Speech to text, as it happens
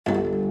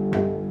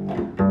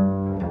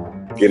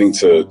getting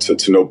to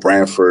know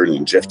Branford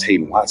and Jeff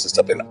Tain Watts and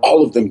stuff, and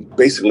all of them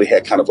basically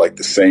had kind of like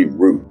the same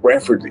root.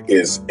 Branford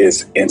is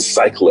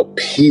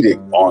encyclopedic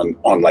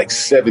on like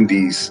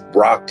 70s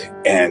rock,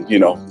 and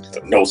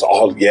knows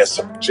all. Yes,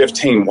 Jeff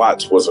Tain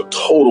Watts was a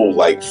total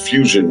like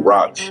fusion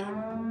rock.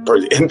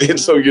 And then,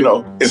 so,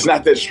 it's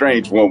not that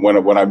strange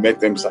when I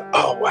met them. It's like,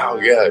 oh, wow,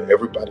 yeah,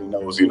 everybody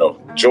knows,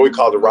 Joey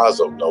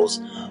Calderazzo knows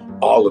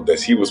all of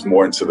this. He was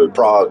more into the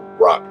prog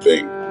rock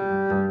thing.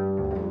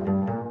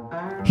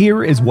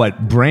 Here is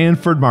what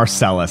Branford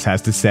Marsalis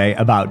has to say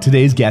about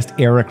today's guest,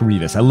 Eric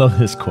Revis. I love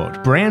this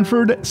quote.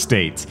 Branford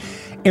states,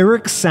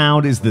 "Eric's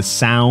sound is the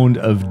sound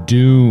of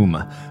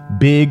doom.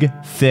 Big,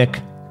 thick,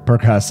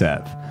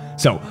 percussive."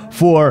 So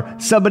for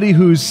somebody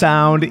whose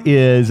sound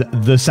is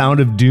the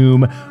sound of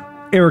doom,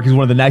 Eric is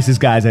one of the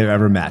nicest guys I've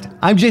ever met.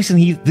 I'm Jason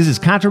Heath. This is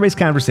Contrabass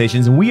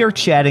Conversations, and we are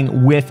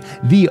chatting with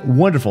the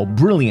wonderful,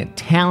 brilliant,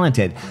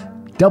 talented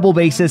double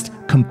bassist,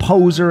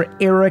 composer,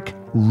 Eric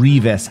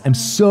Revis. I'm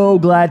so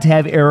glad to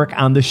have Eric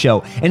on the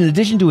show. And in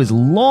addition to his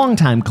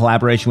longtime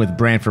collaboration with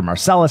Branford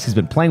Marsalis, he's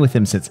been playing with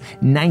him since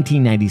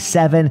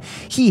 1997.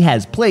 He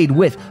has played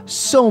with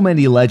so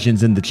many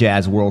legends in the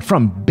jazz world,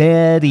 from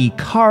Betty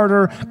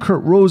Carter,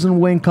 Kurt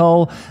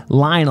Rosenwinkel,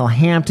 Lionel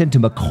Hampton, to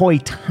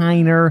McCoy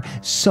Tyner,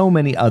 so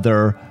many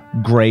other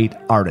great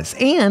artists.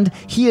 And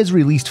he has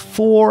released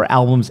 4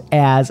 albums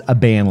as a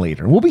band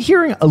leader. We'll be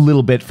hearing a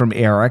little bit from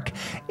Eric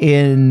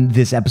in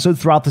this episode,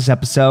 throughout this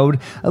episode,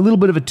 a little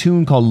bit of a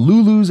tune called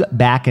Lulu's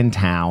Back in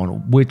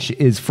Town, which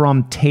is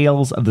from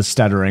Tales of the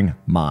Stuttering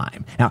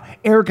Mime. Now,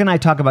 Eric and I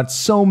talk about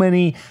so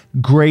many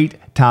great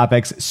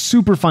topics,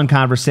 super fun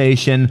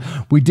conversation.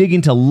 We dig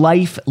into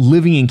life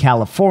living in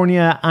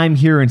California. I'm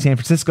here in San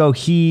Francisco.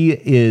 He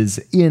is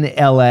in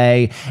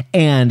LA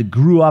and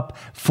grew up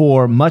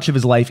for much of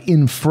his life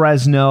in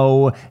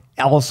Fresno,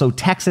 also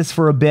Texas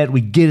for a bit.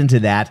 We get into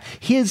that,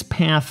 his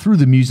path through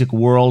the music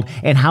world,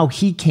 and how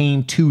he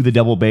came to the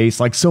double bass,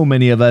 like so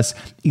many of us,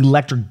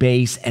 electric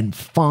bass and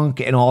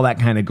funk and all that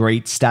kind of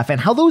great stuff,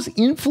 and how those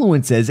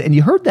influences, and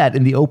you heard that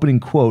in the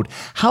opening quote,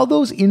 how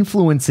those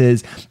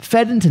influences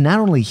fed into not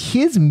only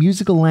his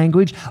musical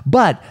language,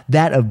 but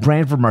that of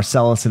Branford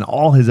Marsalis and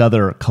all his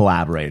other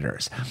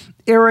collaborators.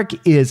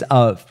 Eric is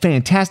a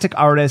fantastic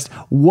artist.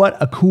 What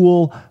a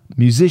cool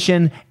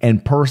musician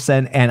and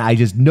person, and I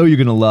just know you're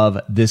going to love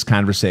this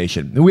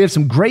conversation. And we have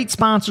some great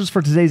sponsors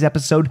for today's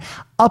episode.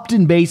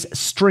 Upton Bass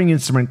String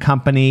Instrument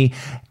Company.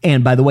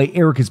 And by the way,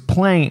 Eric is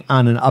playing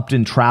on an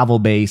Upton travel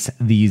bass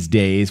these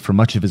days for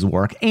much of his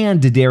work,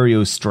 and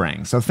D'Addario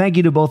String. So thank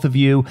you to both of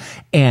you,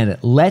 and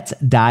let's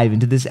dive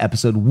into this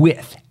episode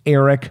with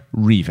Eric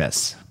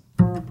Revis.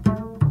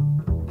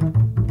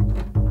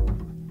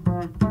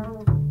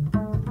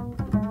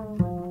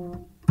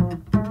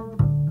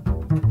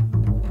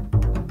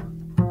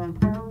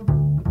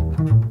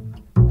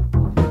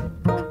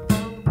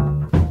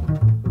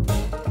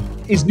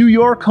 Is New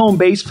York home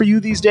base for you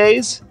these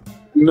days?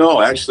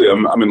 No, actually,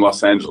 I'm in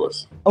Los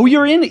Angeles. Oh,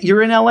 you're in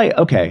LA.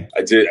 Okay.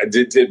 I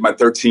did my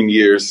 13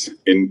 years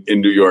in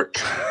New York.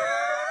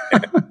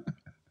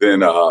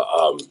 Then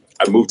I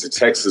moved to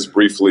Texas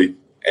briefly,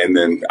 and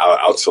then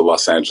out to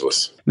Los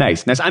Angeles.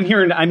 Nice. I'm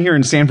here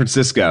in San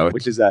Francisco,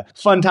 which is a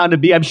fun town to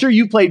be. I'm sure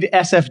you played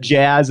SF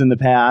Jazz in the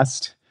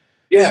past.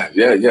 Yeah.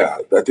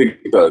 I think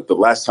the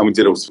last time we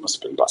did it must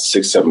have been about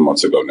 6-7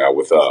 months ago now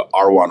with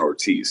Arwan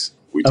Ortiz.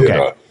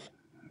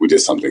 We did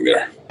something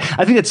there.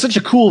 I think it's such a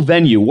cool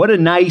venue. What a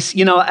nice,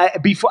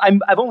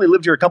 I've only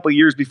lived here a couple of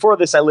years. Before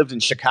this, I lived in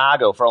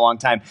Chicago for a long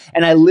time,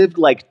 and I lived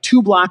like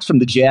 2 blocks from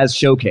the Jazz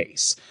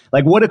Showcase.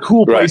 Like, what a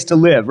cool place to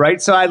live, right?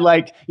 So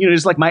I'd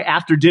just like my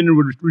after dinner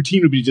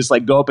routine would be just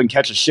like go up and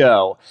catch a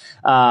show.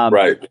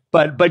 Right.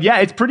 But yeah,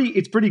 it's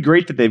pretty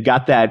great that they've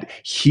got that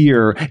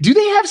here. Do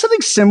they have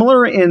something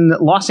similar in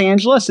Los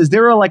Angeles? Is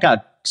there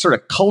a sort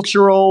of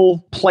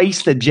cultural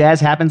place that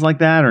jazz happens like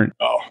that? Or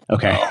no?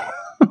 Okay. No.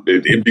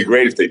 It'd be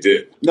great if they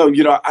did. No,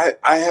 I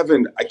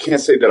can't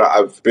say that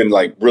I've been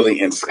like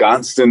really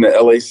ensconced in the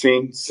LA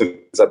scene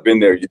since I've been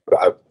there.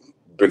 I've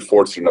been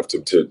fortunate enough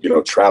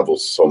to travel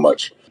so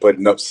much. But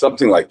no,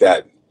 something like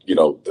that,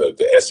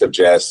 the SF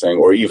Jazz thing,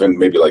 or even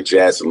maybe like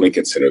Jazz and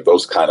Lincoln Center,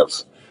 those kind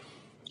of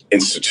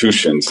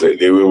institutions,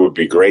 they would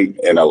be great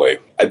in LA.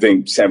 I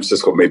think San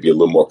Francisco may be a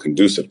little more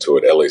conducive to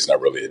it. LA's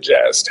not really a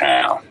jazz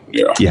town,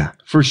 Yeah,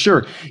 for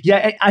sure.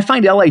 Yeah, I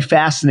find LA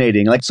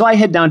fascinating. So I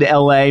head down to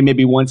LA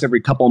maybe once every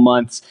couple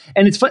months,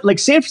 and it's fun. Like,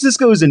 San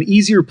Francisco is an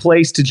easier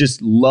place to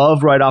just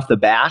love right off the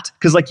bat,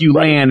 because you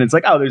land, and it's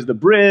like, oh, there's the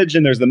bridge,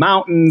 and there's the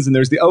mountains, and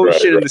there's the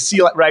ocean, and the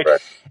sea, right?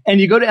 And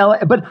you go to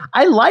LA, but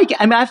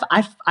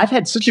I've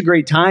had such a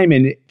great time,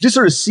 and just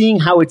sort of seeing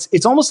how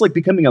it's almost like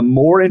becoming a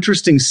more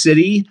interesting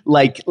city,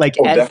 as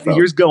the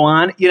years go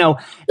on,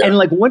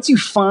 and once you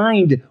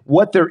find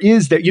what there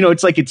is that,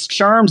 it's like its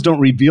charms don't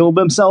reveal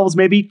themselves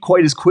maybe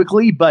quite as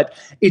quickly, but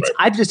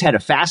I've just had a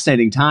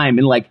fascinating time.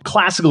 And like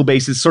classical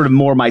bass is sort of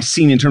more my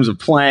scene in terms of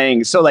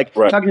playing. So like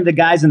talking to the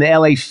guys in the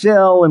LA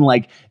Phil and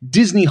like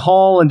Disney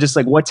Hall and just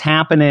like what's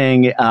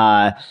happening,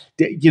 and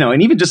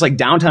even just like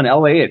downtown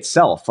LA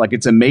itself, like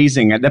it's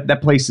amazing.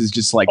 That place is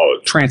just like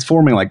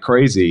transforming like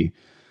crazy.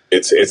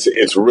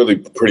 It's really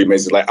pretty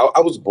amazing. Like I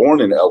was born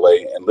in LA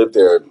and lived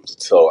there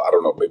until, I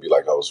don't know, maybe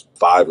like I was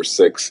 5 or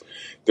 6.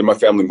 Then my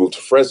family moved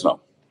to Fresno.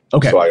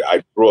 Okay. So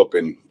I grew up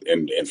in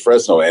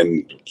Fresno,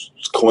 and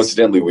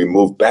coincidentally we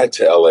moved back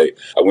to LA.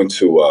 I went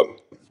to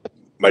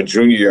my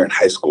junior year in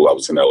high school. I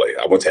was in LA.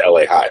 I went to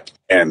LA High.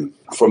 And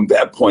from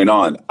that point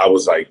on, I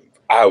was like,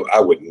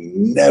 I would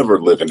never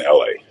live in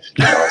LA.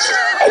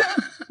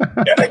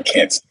 And I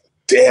can't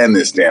stand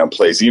this damn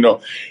place.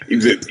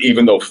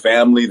 Even though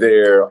family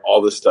there,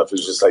 all this stuff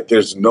is just like,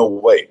 there's no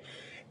way.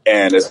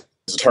 And as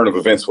a turn of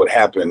events, what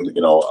happened,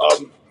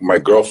 my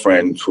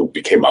girlfriend, who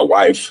became my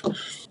wife,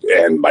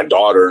 and my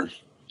daughter,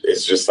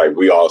 it's just like,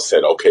 we all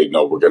said, okay,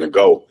 no, we're going to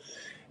go.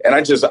 And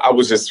I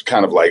was just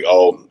kind of like,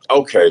 oh,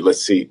 okay,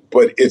 let's see.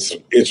 But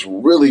it's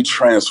really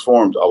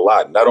transformed a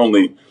lot. Not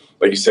only,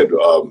 like you said,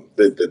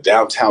 the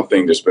downtown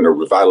thing, there's been a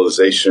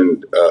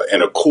revitalization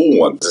and a cool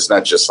one. It's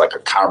not just like a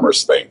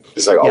commerce thing.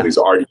 It's like all these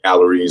art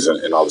galleries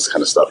and all this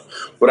kind of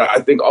stuff. But I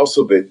think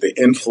also the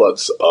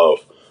influx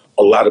of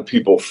a lot of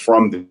people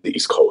from the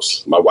East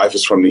Coast. My wife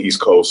is from the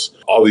East Coast.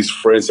 All these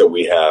friends that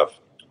we have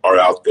are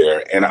out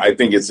there. And I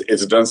think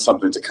it's done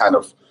something to kind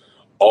of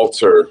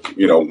alter,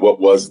 what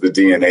was the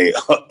DNA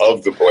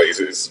of the place.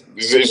 It's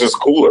just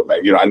cooler,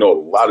 man. I know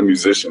a lot of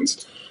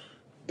musicians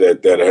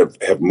that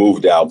have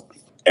moved out.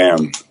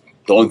 And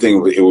the only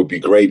thing, it would be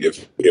great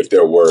if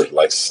there were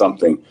like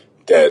something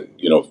that,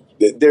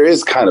 there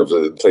is kind of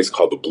a place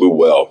called the Blue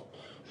Well,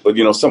 but,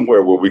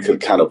 somewhere where we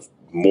could kind of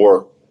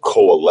more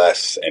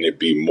coalesce and it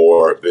be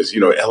more of this,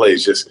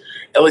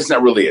 LA's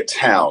not really a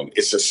town.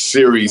 It's a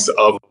series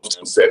of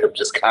towns that have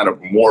just kind of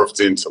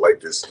morphed into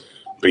like this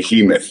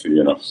behemoth,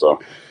 so.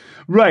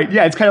 Right.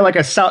 Yeah. It's kind of like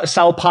a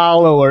Sao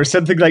Paulo or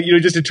something like,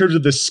 just in terms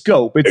of the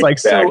scope. It's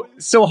exactly.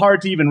 Like so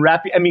hard to even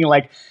wrap. I mean,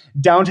 like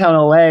downtown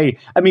LA,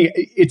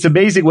 it's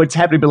amazing what's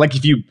happening. But like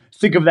if you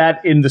think of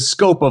that in the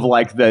scope of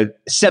like the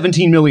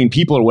 17 million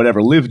people or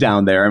whatever live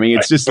down there,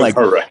 it's just like,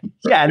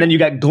 yeah. And then you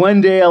got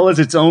Glendale as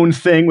its own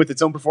thing with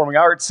its own performing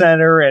arts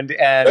center. And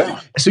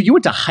so you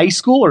went to high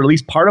school, or at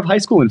least part of high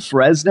school, in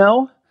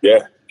Fresno? Yeah.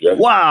 Yeah.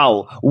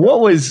 Wow.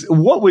 What was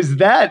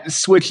that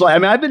switch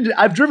like?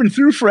 I've driven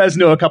through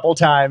Fresno a couple of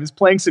times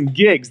playing some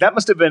gigs. That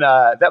must have been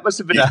a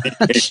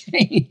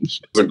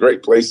change. It's a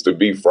great place to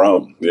be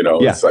from,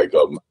 It's like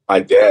my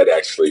dad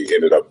actually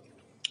ended up,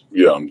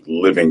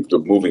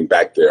 moving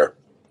back there.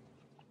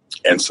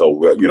 And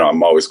so,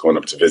 I'm always going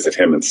up to visit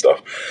him and stuff.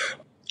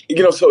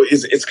 So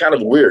it's kind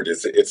of weird.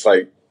 It's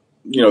like,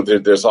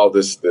 there's all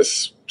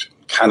this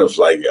kind of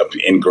like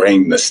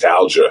ingrained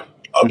nostalgia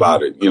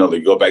about it. They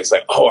go back, it's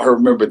like, oh, I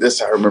remember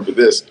this. And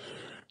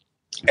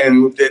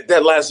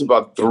that lasts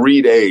about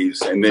 3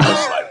 days. And then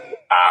it's like,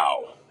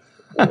 wow.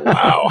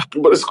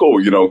 But it's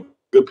cool,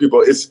 good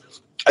people.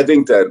 I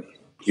think that,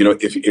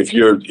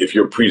 if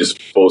you're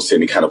predisposed to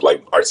any kind of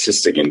like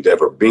artistic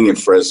endeavor, being in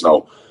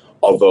Fresno,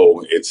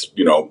 although it's,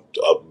 a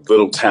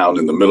little town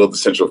in the middle of the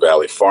Central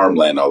Valley,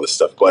 farmland, all this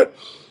stuff, but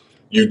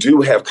you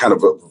do have kind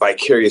of a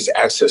vicarious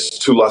access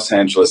to Los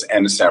Angeles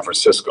and to San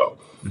Francisco.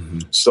 Mm-hmm.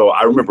 So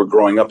I remember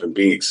growing up and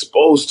being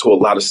exposed to a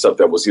lot of stuff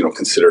that was,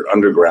 considered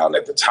underground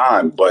at the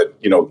time. But,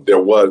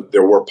 there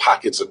were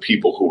pockets of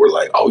people who were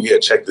like, oh, yeah,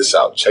 check this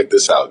out. Yeah.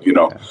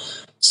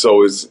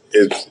 So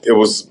it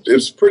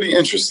was pretty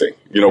interesting,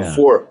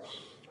 for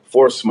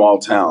a small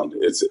town.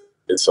 It's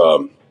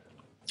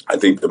I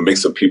think the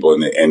mix of people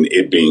and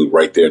it being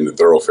right there in the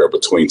thoroughfare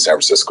between San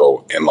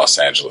Francisco and Los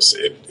Angeles,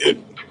 it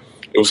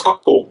was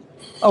cool.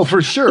 Oh,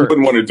 for sure. I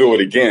wouldn't want to do it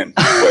again,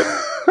 but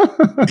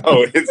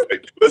it's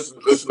like,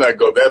 let's not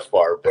go that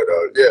far. But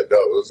it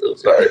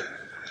was all right.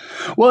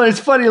 Well, it's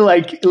funny,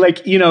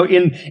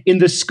 in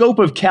the scope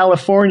of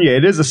California,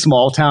 it is a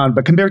small town,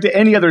 but compared to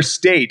any other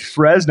state,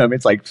 Fresno,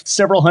 it's like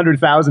several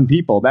 100,000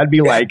 people. That'd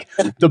be like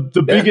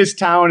the biggest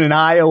town in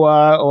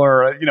Iowa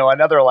or,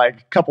 another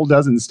like couple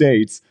dozen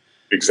states.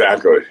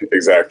 Exactly.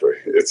 It's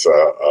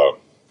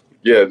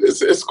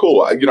it's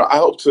cool. I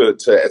hope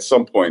to at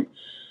some point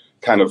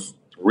kind of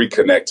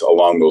reconnect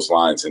along those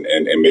lines and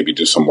maybe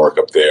do some work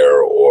up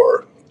there,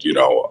 or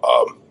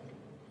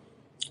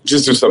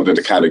just do something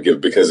to kind of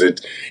give, because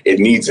it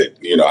needs it.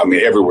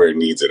 Everywhere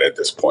needs it at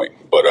this point.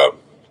 But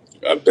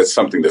that's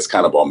something that's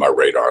kind of on my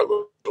radar a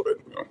little. bit.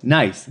 You know.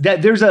 Nice.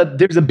 There's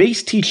a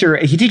bass teacher.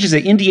 He teaches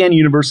at Indiana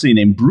University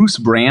named Bruce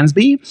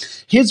Bransby.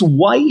 His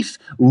wife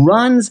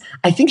runs,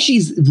 I think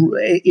she's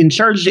in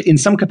charge in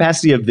some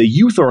capacity of the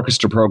youth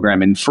orchestra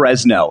program in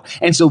Fresno.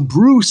 And so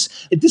Bruce,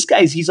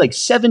 he's like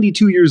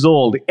 72 years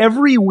old.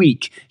 Every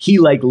week he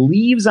like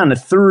leaves on a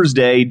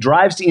Thursday,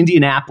 drives to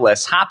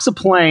Indianapolis, hops a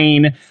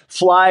plane,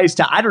 flies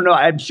to, I don't know,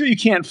 I'm sure you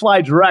can't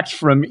fly direct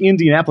from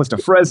Indianapolis to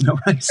Fresno,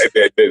 right?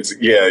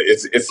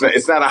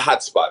 It's not a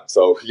hot spot.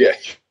 So yeah.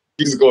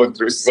 He's going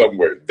through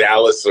somewhere,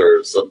 Dallas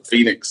or some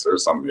Phoenix or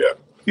something. Yeah.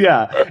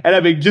 Yeah. And I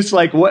mean, just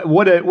like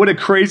what a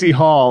crazy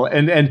haul.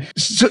 And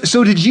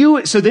so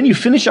then you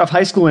finish off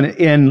high school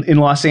in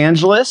Los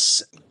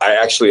Angeles? I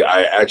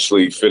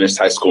actually finished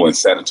high school in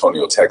San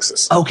Antonio,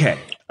 Texas. Okay.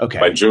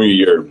 My junior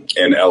year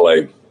in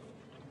LA.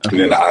 Okay.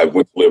 And then I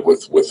went to live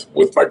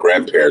with my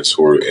grandparents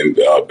who were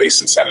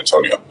based in San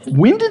Antonio.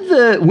 When did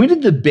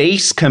the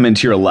bass come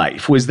into your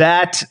life? Was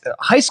that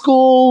high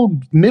school,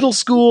 middle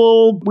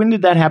school? When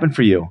did that happen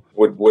for you?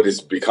 What has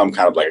become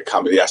kind of like a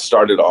comedy. I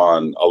started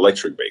on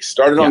electric bass,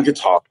 started on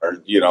guitar,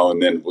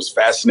 and then was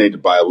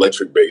fascinated by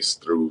electric bass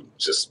through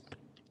just,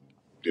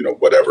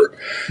 whatever.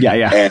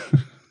 Yeah. And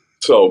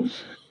so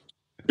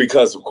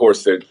because, of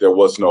course, there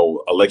was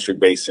no electric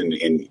bass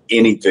in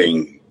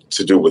anything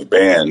to do with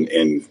band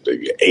in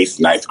the 8th,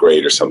 9th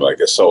grade or something like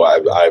that. So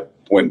I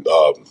went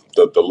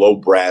the low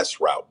brass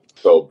route.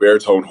 So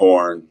baritone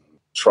horn,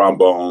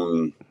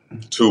 trombone,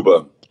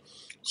 tuba.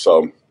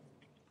 So,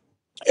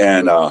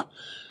 and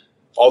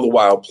all the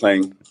while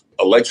playing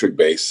electric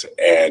bass.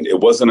 And it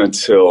wasn't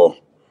until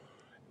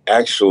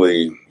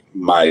actually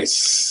my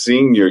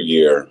senior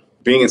year,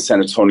 being in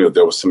San Antonio,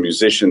 there were some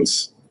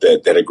musicians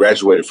that had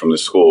graduated from the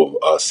school,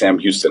 Sam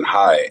Houston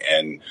High,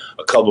 and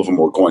a couple of them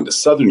were going to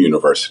Southern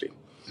University.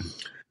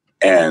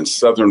 And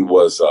Southern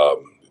was,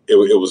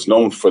 it was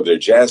known for their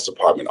jazz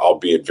department,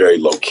 albeit very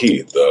low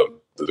key.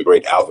 The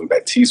great Alvin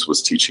Baptiste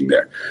was teaching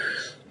there.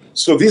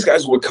 So these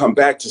guys would come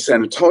back to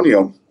San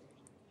Antonio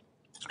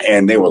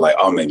and they were like,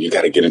 oh man, you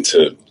got to get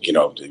into,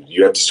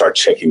 you have to start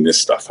checking this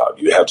stuff out.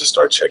 You have to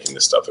start checking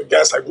this stuff. And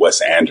guys like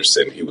Wes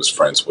Anderson, he was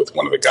friends with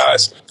one of the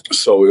guys.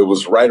 So it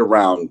was right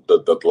around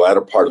the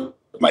latter part of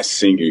my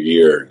senior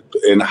year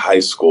in high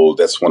school.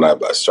 That's when I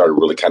started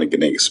really kind of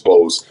getting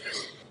exposed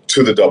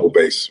to the double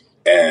bass.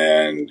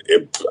 And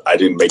I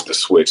didn't make the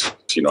switch.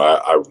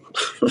 I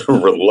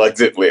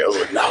reluctantly, I was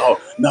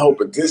like, no,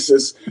 but this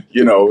is,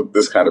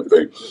 this kind of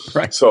thing.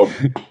 Right. So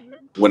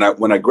when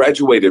I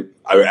graduated,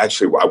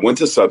 I went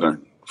to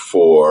Southern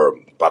for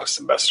about a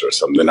semester or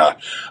something. Then I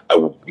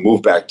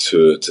moved back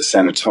to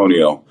San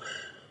Antonio,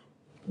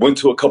 went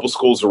to a couple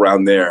schools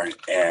around there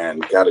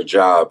and got a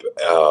job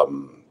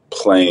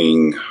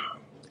playing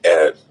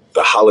at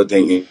the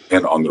Holiday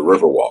Inn on the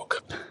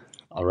Riverwalk.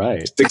 All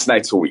right. 6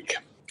 nights a week.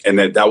 And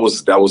that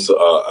was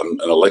an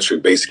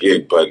electric bass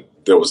gig, but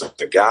there was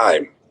a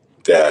guy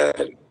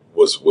that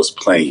was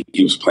playing.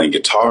 He was playing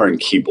guitar and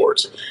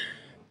keyboards,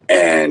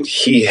 and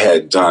he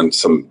had done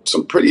some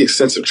pretty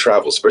extensive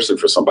travel, especially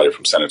for somebody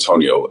from San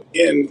Antonio,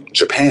 in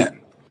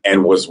Japan,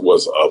 and was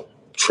a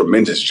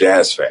tremendous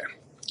jazz fan.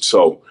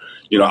 So,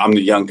 I'm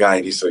the young guy,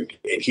 and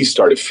he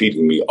started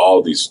feeding me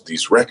all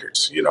these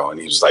records, and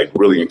he was like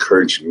really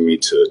encouraging me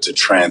to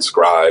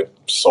transcribe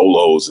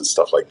solos and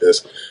stuff like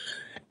this.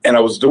 And I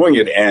was doing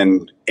it,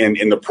 and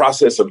in the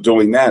process of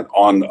doing that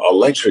on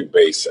electric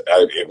bass,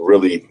 it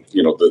really,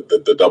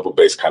 the double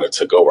bass kind of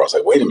took over. I was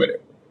like, wait a minute,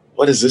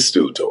 what does this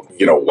dude do?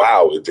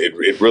 Wow,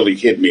 it really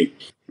hit me.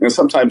 And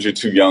sometimes you're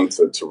too young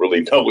to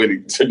really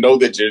know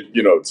that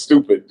you're,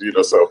 stupid,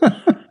 so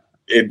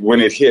when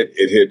it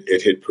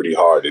hit pretty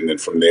hard. And then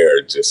from there,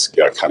 it just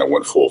kind of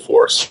went full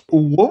force.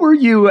 What were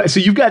you,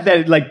 so you've got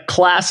that like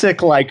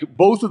classic, like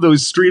both of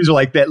those streams are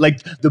like that,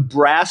 like the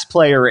brass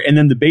player and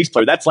then the bass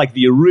player. That's like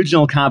the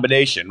original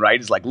combination, right?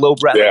 It's like low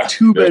brass, like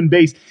tuba and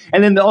bass.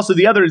 And then also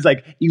the other is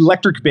like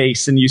electric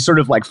bass, and you sort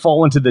of like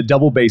fall into the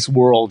double bass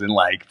world and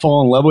like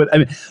fall in love with. I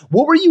mean,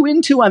 what were you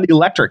into on the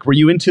electric? Were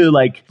you into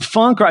like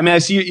funk? Or, I mean, I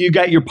see you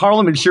got your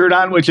Parliament shirt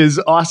on, which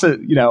is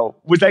awesome.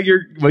 Was that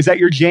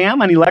your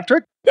jam on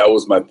electric? That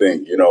was my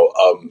thing,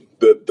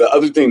 The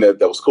other thing that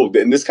was cool,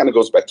 and this kind of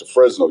goes back to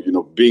Fresno,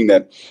 being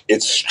that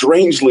it's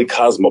strangely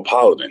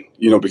cosmopolitan,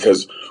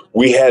 because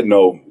we had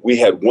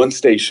one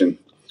station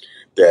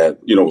that,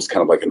 was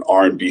kind of like an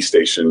R&B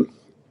station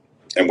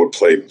and would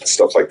play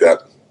stuff like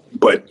that.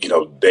 But,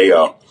 they,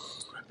 I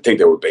think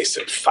they were based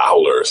in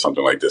Fowler or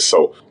something like this.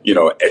 So,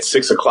 at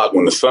 6 o'clock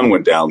when the sun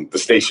went down, the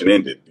station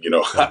ended,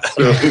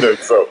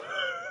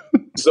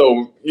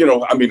 So,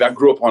 I mean, I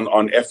grew up on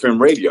FM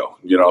radio.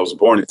 I was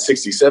born in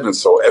 1967,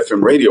 so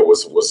FM radio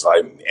was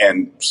like,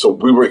 and so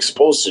we were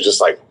exposed to just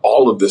like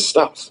all of this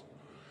stuff.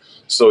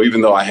 So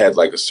even though I had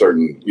like a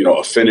certain,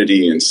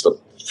 affinity and stuff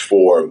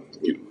for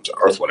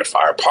Earth, Wind and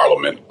Fire,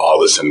 Parliament, all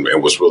this, and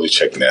was really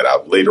checking that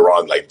out later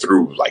on, like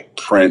through like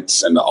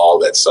Prince and all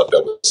that stuff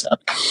that was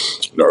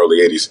happening in the early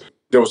 80s.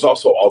 There was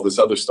also all this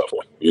other stuff.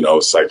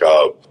 It's like,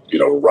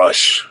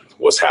 Rush,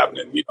 was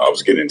happening. You know, I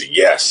was getting into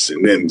Yes,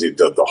 and then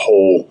the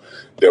whole,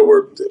 there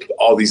were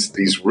all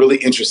these really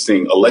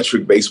interesting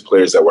electric bass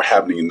players that were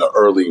happening in the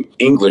early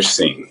English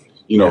scene.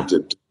 You know,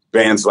 the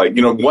bands like,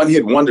 you know, One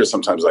Hit Wonder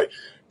sometimes, like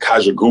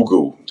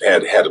Kajagoogoo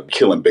had a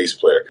killing bass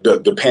player.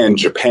 The Pan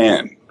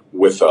Japan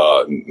with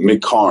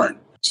Mick Karn.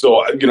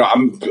 So, you know,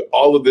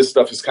 all of this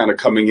stuff is kind of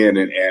coming in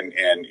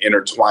and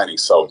intertwining.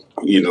 So,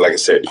 you know, like I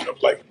said, you know,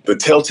 like the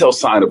telltale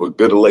sign of a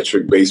good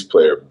electric bass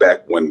player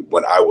back when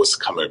I was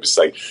coming up, it's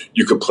like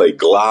you could play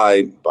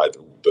Glide by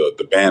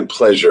the band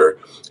Pleasure,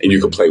 and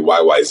you could play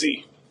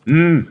YYZ.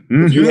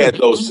 If you had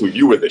those two,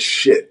 you were the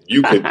shit.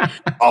 You could,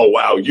 oh,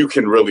 wow, you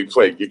can really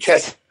play. Your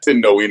cats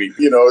didn't know any,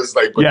 you know, it's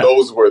like, but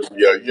those were,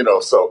 you know,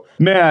 so.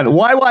 Man,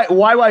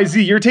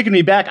 YYZ, you're taking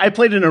me back. I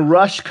played in a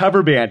Rush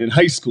cover band in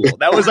high school.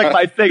 That was like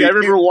my thing. I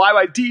remember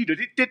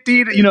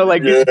YYZ, you know,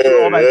 like all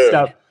that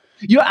stuff.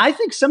 You know, I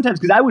think sometimes,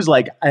 because I was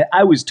like,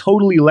 I was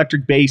totally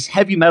electric bass,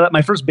 heavy metal.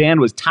 My first band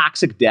was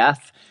Toxic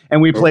Death.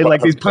 And we played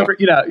like these punk,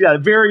 you know,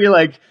 very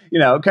like, you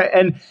know, okay.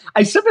 And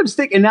I sometimes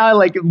think, and now I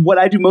like what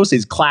I do mostly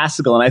is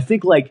classical. And I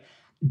think like,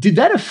 did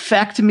that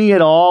affect me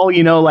at all?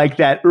 You know, like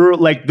that,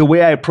 like the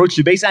way I approached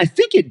the bass? I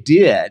think it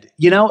did,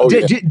 you know,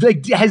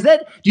 like, has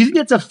that, do you think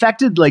that's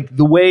affected like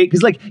the way,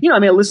 cause like, you know, I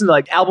mean, I listen to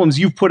like albums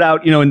you've put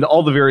out, you know, in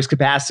all the various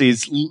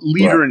capacities,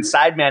 leader and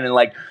sideman, and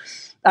like,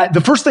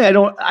 the first thing I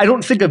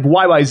don't think of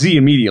YYZ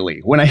immediately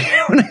when I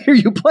hear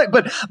you play,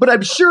 but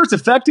I'm sure it's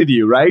affected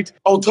you, right?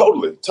 Oh,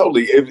 totally.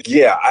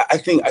 I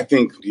think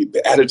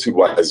the attitude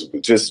wise,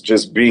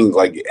 just being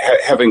like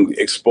having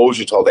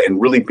exposure to all that and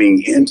really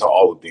being into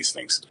all of these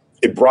things,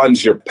 it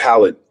broadens your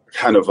palette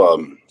kind of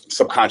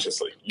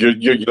subconsciously.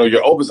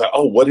 You're always like,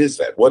 oh, what is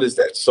that? What is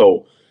that?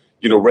 So,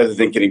 you know, rather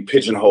than getting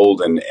pigeonholed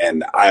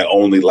and I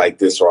only like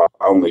this or I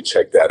only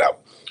check that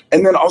out,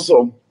 and then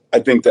also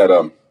I think that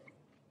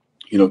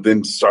you know,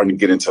 then starting to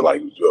get into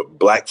like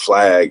Black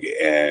Flag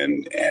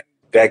and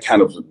that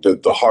kind of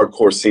the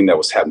hardcore scene that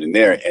was happening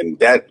there. And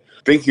that,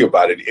 thinking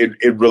about it,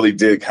 it really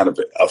did kind of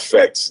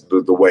affect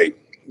the way,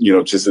 you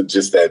know, just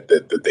that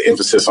the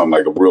emphasis on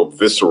like a real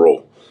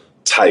visceral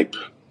type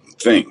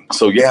thing.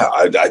 So, yeah,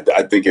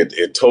 I think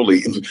it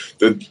totally,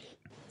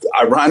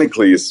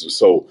 ironically, is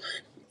so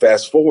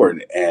fast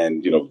forward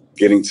and, you know,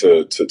 getting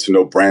to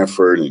know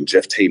Branford and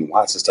Jeff Tain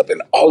Watts and stuff,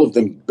 and all of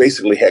them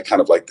basically had kind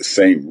of like the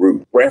same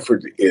root.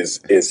 Branford is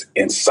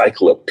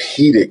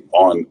encyclopedic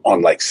on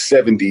like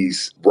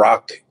 70s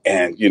rock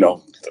and, you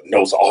know,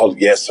 knows all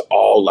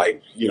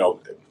like, you know,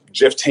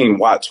 Jeff Tain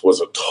Watts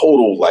was a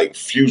total like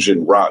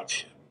fusion rock.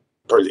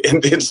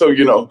 And so,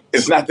 you know,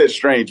 it's not that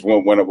strange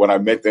when I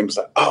met them. It's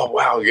like, oh,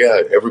 wow,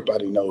 yeah,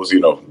 everybody knows, you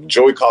know,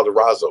 Joey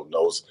Calderazzo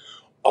knows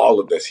all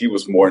of this. He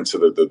was more into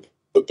the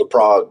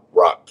prog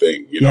rock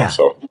thing, you know,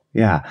 so.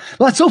 Yeah.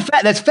 Well,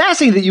 that's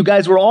fascinating that you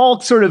guys were all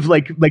sort of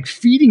like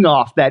feeding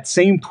off that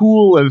same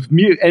pool of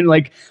music, and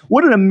like,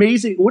 what an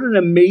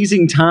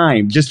amazing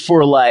time just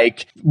for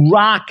like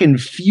rock and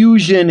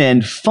fusion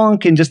and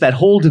funk and just that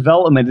whole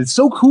development. It's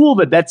so cool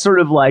that sort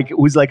of like, it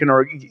was like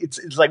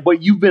it's like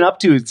what you've been up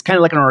to. It's kind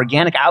of like an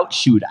organic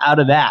outshoot out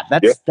of that.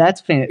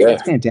 That's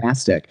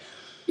fantastic.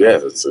 Yeah,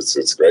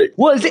 it's great.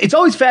 Well, it's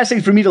always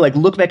fascinating for me to like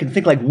look back and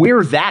think like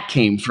where that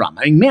came from.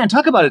 I mean, man,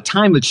 talk about a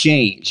time of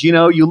change. You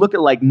know, you look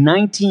at like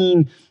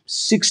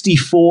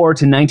 1964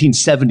 to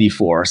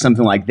 1974 or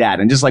something like that,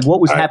 and just like what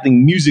was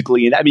happening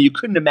musically. And I mean, you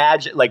couldn't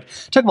imagine, like,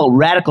 talk about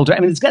radical. I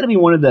mean, it's got to be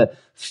one of the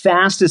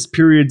fastest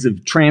periods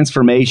of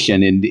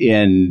transformation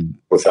in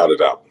without a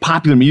doubt,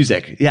 popular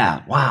music.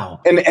 Yeah,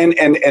 wow. And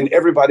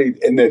everybody,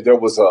 and there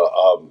was a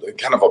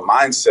kind of a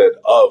mindset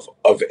of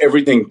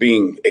everything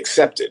being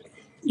accepted.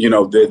 You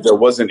know, there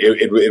wasn't,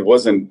 it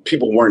wasn't,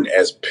 people weren't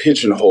as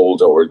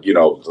pigeonholed or, you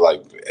know,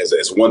 like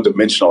as one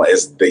dimensional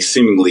as they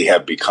seemingly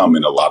have become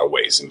in a lot of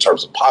ways in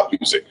terms of pop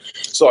music.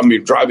 So, I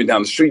mean, driving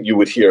down the street, you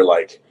would hear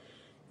like,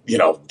 you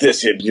know,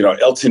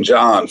 Elton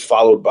John,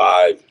 followed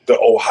by the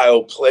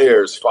Ohio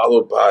Players,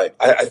 followed by,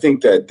 I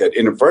think that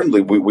inadvertently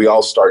we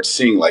all start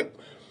seeing like,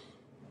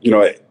 you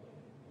know,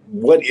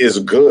 what is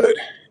good.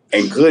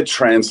 And good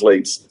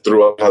translates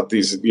throughout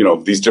these, you know,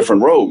 these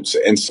different roads.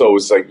 And so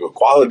it's like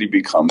quality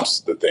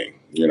becomes the thing,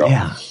 you know?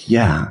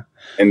 Yeah.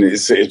 And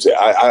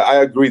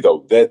I agree,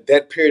 though,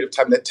 that period of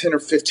time, that 10 or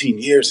 15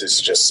 years is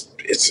just,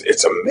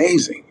 it's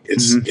amazing.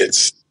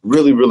 It's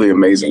really, really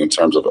amazing in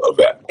terms of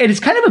that. And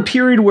it's kind of a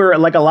period where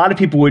like a lot of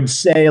people would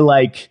say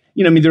like,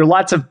 you know, I mean, there are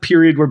lots of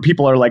periods where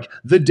people are like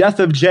the death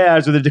of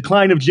jazz or the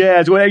decline of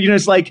jazz, whatever. You know,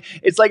 it's like,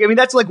 I mean,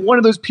 that's like one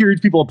of those periods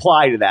people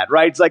apply to that,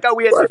 right? It's like, oh,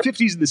 we had the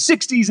 50s and the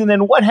 60s, and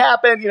then what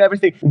happened? You know,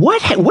 everything.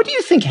 What do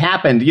you think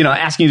happened? You know,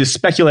 asking you to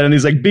speculate on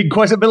these like big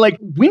questions, but like,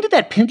 when did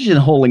that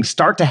pigeonholing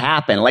start to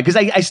happen? Like, because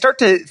I start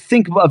to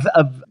think of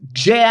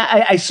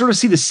jazz. I sort of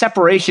see the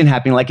separation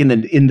happening, like in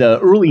the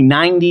early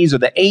 90s or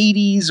the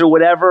 80s or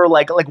whatever.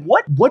 Like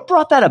what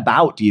brought that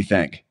about? Do you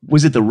think?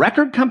 Was it the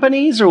record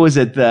companies or was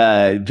it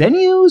the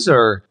venues?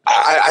 Or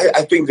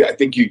I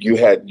think you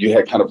had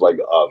kind of like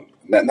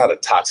not a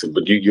toxic,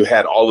 but you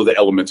had all of the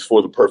elements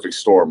for the perfect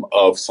storm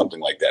of something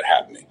like that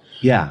happening.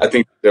 Yeah, I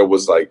think there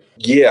was like,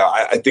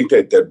 I think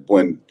that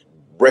when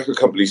record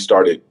companies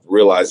started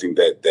realizing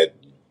that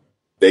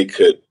they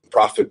could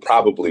profit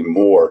probably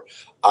more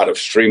out of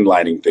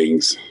streamlining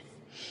things,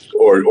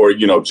 or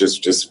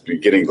just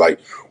beginning like,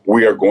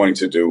 we are going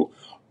to do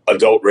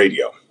adult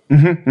radio.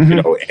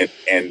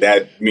 And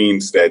that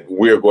means that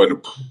we're going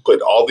to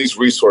put all these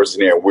resources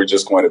in there. And we're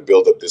just going to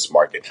build up this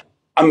market.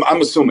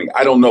 I'm assuming,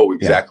 I don't know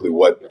exactly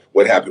what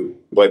happened,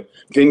 but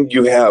then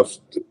you have,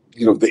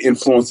 the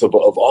influence of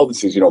all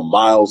these things.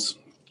 Miles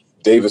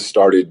Davis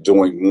started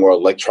doing more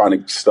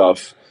electronic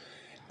stuff,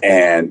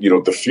 and,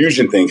 the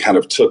fusion thing kind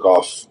of took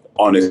off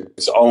on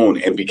its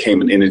own and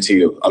became an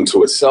entity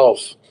unto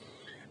itself.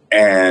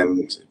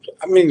 And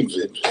I mean,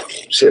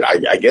 shit,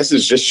 I guess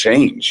it's just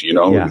change,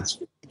 Yeah.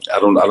 I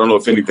don't know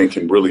if anything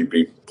can really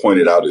be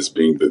pointed out as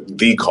being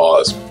the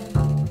cause.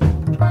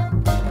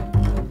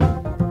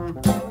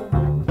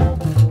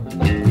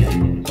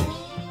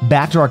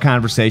 Back to our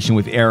conversation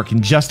with Eric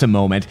in just a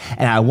moment,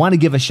 and I want to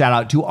give a shout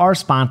out to our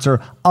sponsor,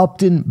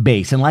 Upton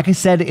Bass. And like I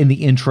said in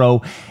the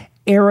intro,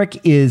 Eric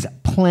is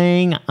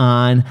playing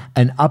on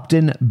an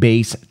Upton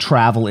bass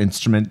travel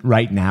instrument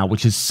right now,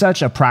 which is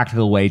such a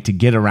practical way to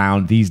get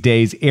around these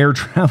days. Air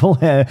travel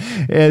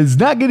is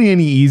not getting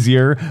any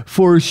easier,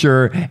 for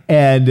sure,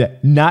 and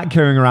not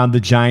carrying around the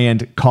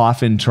giant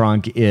coffin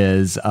trunk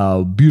is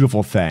a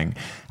beautiful thing.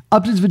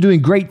 Upton's been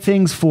doing great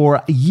things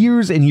for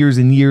years and years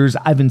and years.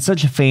 I've been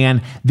such a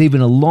fan. They've been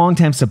a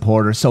longtime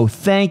supporter. So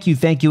thank you.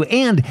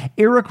 And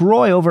Eric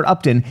Roy over at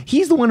Upton,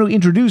 he's the one who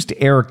introduced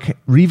Eric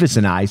Revis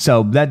and I.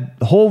 So that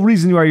whole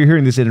reason why you're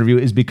hearing this interview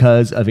is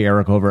because of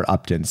Eric over at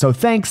Upton. So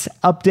thanks,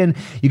 Upton.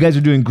 You guys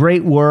are doing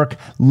great work.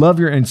 Love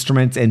your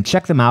instruments, and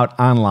check them out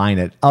online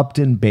at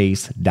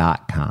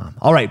uptonbass.com.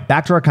 All right,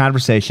 back to our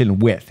conversation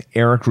with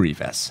Eric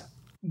Revis.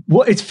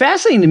 Well, it's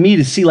fascinating to me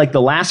to see like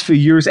the last few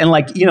years and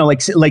like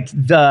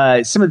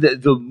the some of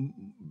the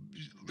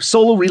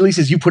solo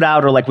releases you put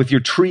out, or like with your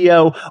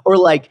trio, or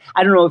like,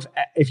 I don't know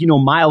if you know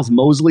Miles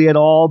Mosley at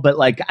all, but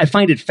like I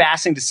find it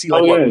fascinating to see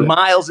like what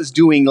Miles is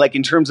doing, like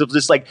in terms of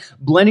just like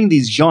blending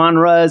these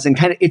genres, and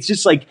kind of, it's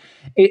just like,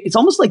 it's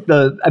almost like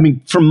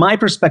from my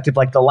perspective,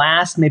 like the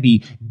last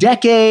maybe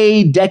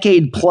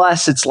decade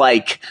plus, it's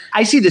like,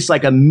 I see this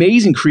like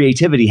amazing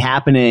creativity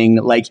happening,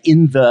 like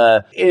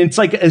it's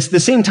like, it's the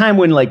same time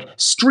when like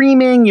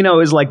streaming,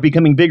 is like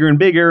becoming bigger and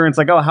bigger. And it's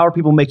like, oh, how are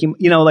people making,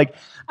 like,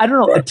 I don't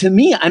know. Right. To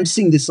me, I'm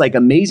seeing this like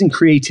amazing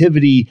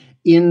creativity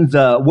in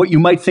what you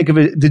might think of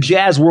it, the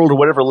jazz world, or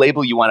whatever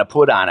label you want to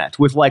put on it,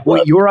 with like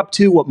what you're up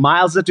to, what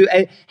Miles is up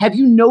to. Have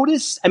you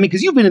noticed,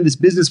 because you've been in this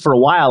business for a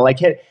while, like,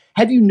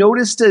 have you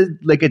noticed a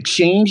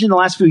change in the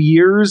last few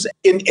years?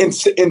 In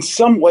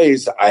some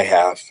ways I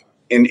have.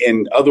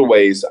 In other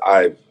ways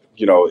I've,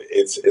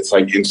 it's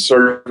like in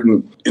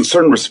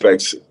certain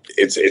respects,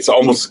 it's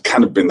almost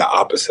kind of been the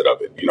opposite of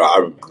it.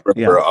 I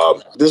remember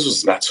this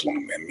was not too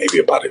long, man, maybe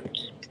about a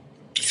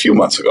few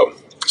months ago.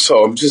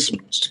 So I'm just,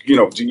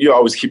 you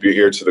always keep your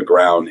ear to the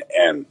ground,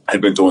 and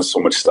I've been doing so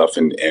much stuff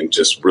and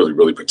just really,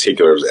 really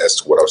particular as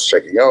to what I was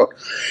checking out.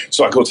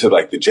 So I go to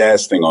like the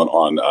jazz thing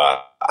on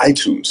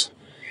iTunes,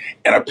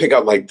 and I pick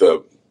out like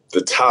the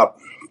top,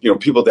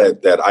 people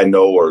that I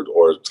know or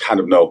kind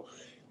of know,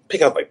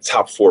 pick out like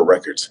top 4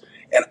 records,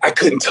 and I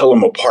couldn't tell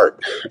them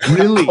apart.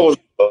 Really? I was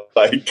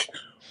like,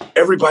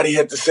 everybody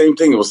had the same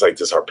thing. It was like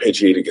this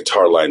arpeggiated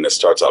guitar line that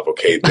starts off,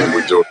 okay, then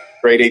we're doing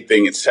grade 8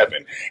 thing in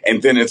 7.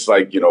 And then it's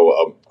like,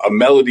 a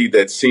melody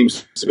that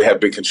seems to have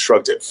been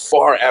constructed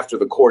far after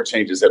the chord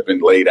changes have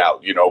been laid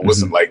out, it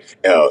wasn't like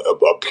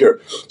a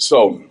pure.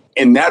 So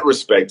in that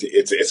respect,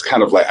 it's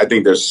kind of like, I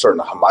think there's a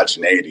certain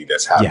homogeneity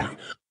that's happening.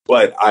 Yeah.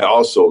 But I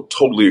also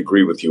totally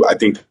agree with you. I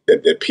think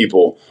that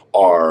people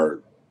are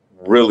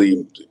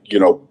really,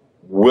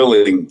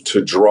 willing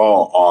to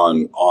draw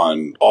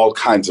on all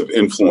kinds of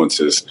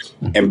influences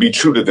and be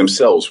true to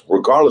themselves,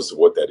 regardless of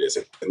what that is.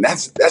 And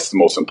that's the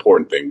most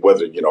important thing,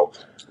 whether,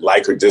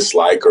 like or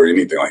dislike or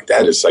anything like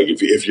that. It's like,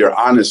 if you're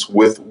honest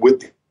with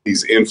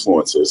these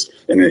influences,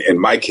 and in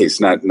my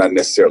case, not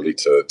necessarily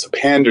to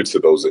pander to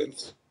those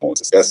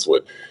influences. That's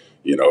what,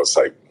 it's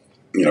like,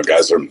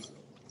 guys are,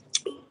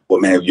 well,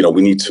 man,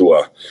 we need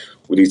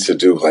to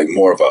do like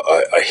more of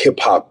a hip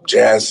hop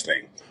jazz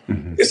thing.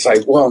 Mm-hmm. It's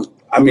like, well,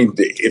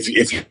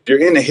 if you're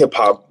into hip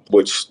hop,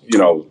 which,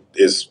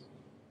 is,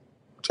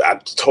 I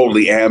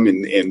totally am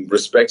in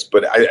respects,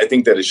 but I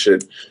think that it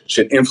should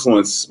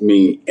influence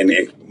me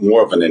in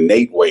more of an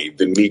innate way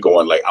than me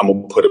going like, I'm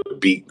going to put a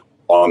beat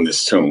on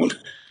this tune.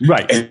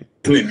 Right. And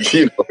then,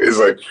 it's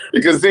like,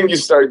 because then you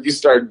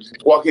start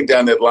walking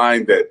down that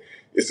line that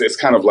it's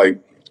kind of like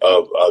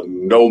a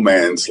no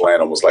man's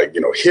land, almost like,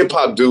 hip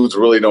hop dudes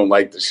really don't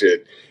like the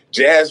shit.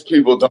 Jazz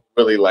people don't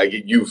really like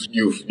it.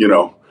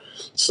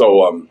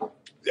 So,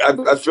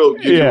 I feel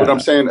what I'm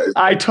saying.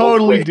 I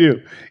totally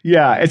do.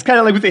 Yeah. It's kind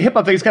of like with the hip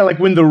hop thing. It's kind of like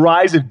when the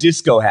rise of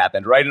disco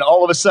happened, right? And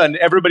all of a sudden,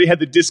 everybody had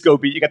the disco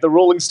beat. You got the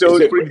Rolling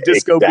Stones putting the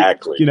disco beat.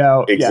 Exactly.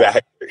 Yeah.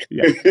 Exactly.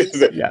 Yeah.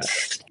 Yeah.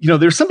 You know,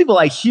 there's some people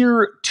I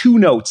hear two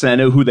notes and I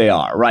know who they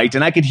are, right?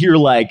 And I could hear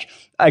like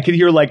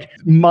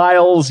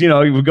Miles, you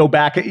know, you would go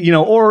back, you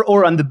know,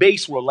 or on the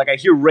bass world, like I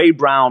hear Ray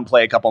Brown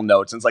play a couple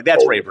notes and it's like,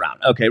 that's Ray Brown.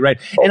 Okay, right.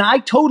 And I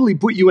totally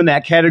put you in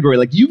that category.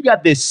 Like you've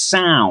got this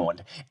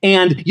sound.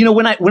 And, you know,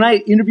 when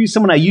I interview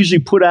someone, I usually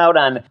put out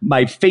on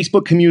my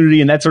Facebook community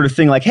and that sort of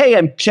thing, like, hey,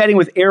 I'm chatting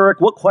with Eric.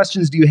 What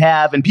questions do you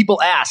have? And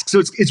people ask. So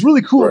it's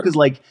really cool because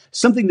like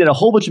something that a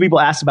whole bunch of people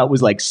asked about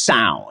was like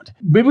sound.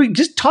 Maybe we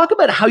just talk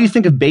about how you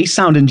think of bass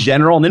sound in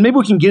general, and then maybe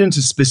we can get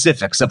into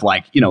specifics of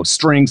like, you know,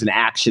 strings and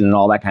action and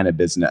all that kind of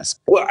business.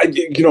 Well,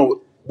 you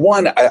know,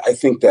 one, I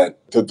think that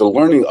the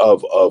learning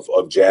of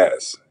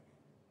jazz,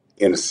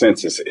 in a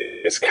sense, is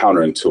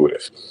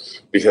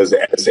counterintuitive, because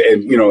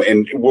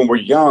and when we're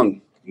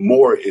young,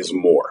 more is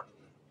more.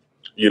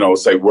 You know,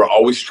 it's like we're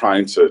always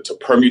trying to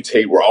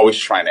permutate. We're always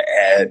trying to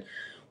add.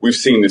 We've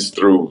seen this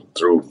through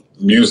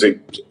music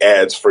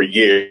ads for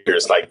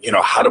years, like, you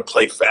know, how to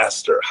play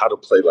faster, how to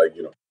play like,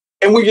 you know,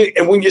 and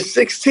when you're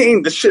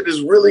 16, the shit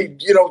is really,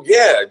 you know,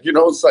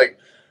 it's like.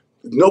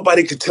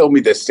 Nobody could tell me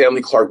that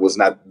Stanley Clarke was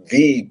not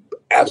the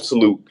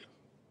absolute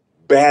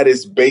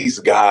baddest bass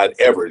god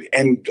ever.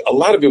 And a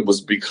lot of it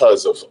was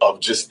because of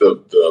just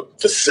the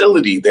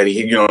facility that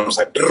he, you know, it was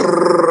like,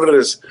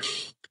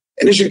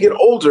 and as you get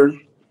older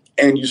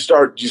and you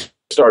start,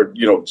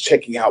 you know,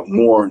 checking out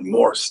more and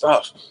more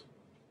stuff,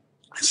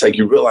 it's like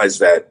you realize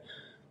that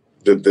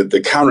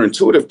the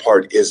counterintuitive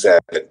part is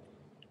that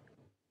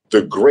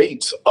the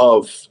greats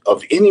of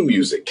any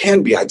music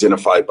can be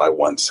identified by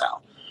one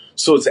sound.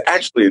 So it's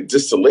actually a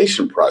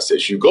distillation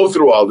process. You go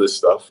through all this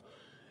stuff,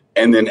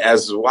 and then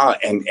as a while,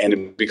 and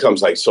it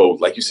becomes like, so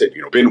like you said,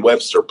 you know, Ben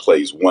Webster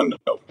plays one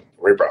note,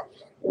 Ray Brown.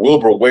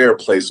 Wilbur Ware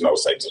plays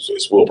notes, like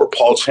it's Wilbur.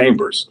 Paul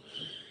Chambers.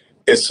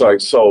 It's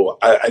like, so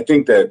I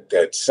think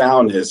that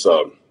sound is,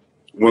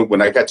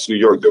 when I got to New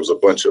York, there was a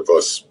bunch of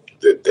us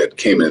that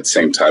came in at the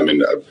same time,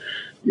 and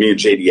me and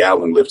J.D.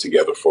 Allen lived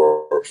together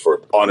for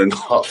on and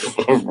off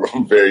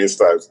various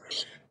times.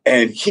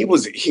 And he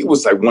was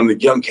like one of the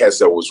young cats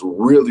that was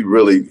really,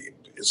 really,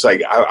 it's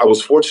like I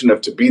was fortunate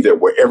enough to be there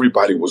where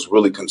everybody was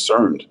really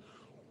concerned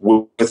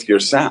with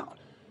your sound.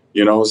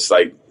 You know, it's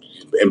like,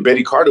 and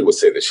Betty Carter would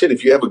say that shit,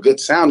 if you have a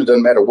good sound, it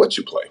doesn't matter what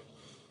you play.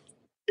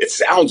 It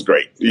sounds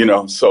great, you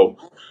know. So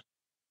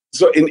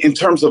in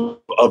terms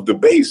of the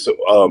bass,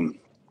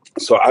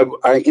 so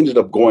I ended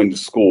up going to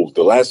school.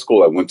 The last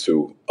school I went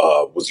to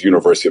was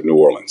University of New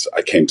Orleans.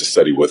 I came to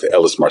study with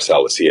Ellis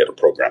Marsalis. He had a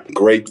program,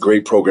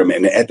 great program.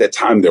 And at that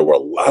time, there were a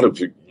lot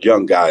of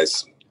young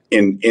guys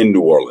in New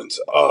Orleans.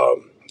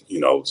 You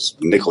know,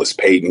 Nicholas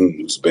Payton,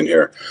 who's been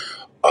here,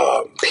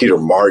 Peter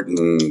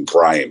Martin,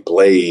 Brian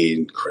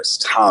Blade, Chris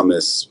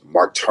Thomas,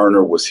 Mark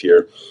Turner was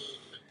here.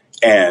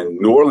 And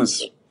New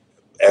Orleans,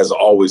 as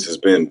always has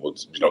been,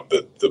 you know,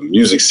 the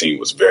music scene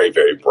was very,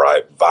 very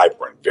bright,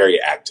 vibrant, very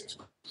active.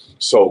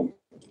 So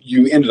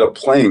you ended up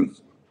playing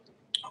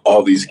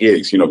all these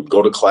gigs, you know,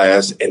 go to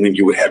class, and then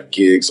you would have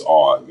gigs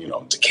on, you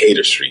know,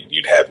 Decatur Street.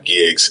 You'd have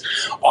gigs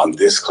on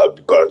this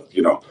club, but,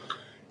 you know,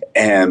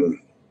 and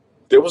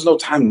there was no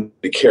time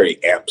to carry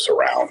amps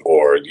around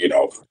or, you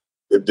know,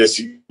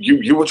 this,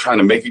 you were trying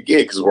to make a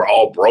gig because we're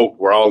all broke.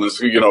 We're all in this,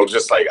 you know,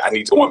 just like, I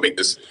need to want to make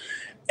this.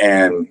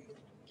 And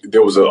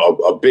there was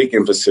a big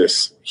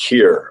emphasis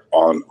here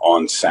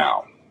on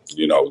sound.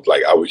 You know,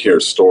 like I would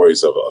hear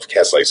stories of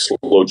cats like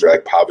Slow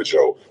Drag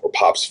Pavajo or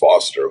Pops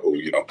Foster, who,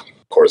 you know,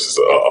 of course is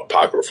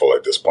apocryphal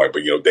at this point,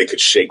 but, you know, they could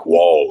shake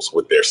walls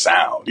with their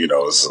sound, you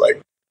know, it's like,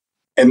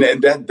 and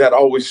that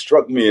always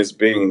struck me as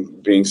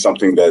being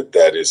something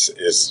that is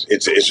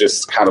it's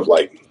just kind of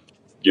like,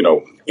 you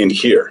know, in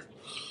here.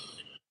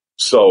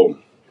 So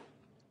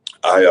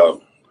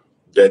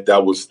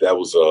that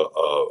was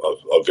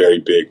a very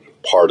big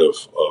part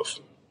of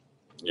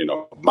you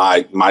know,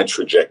 my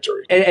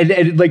trajectory.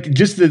 And like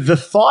just the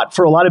thought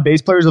for a lot of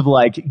bass players of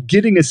like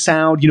getting a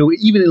sound, you know,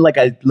 even in like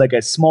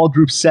a small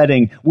group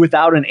setting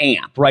without an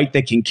amp, right?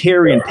 That can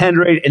carry and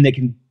penetrate, and they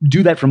can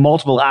do that for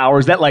multiple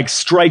hours. That like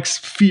strikes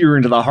fear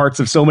into the hearts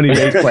of so many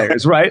bass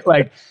players, right?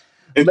 Like,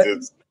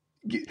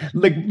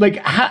 like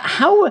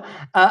how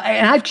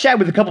and I've chatted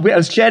with a couple people. I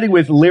was chatting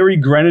with Larry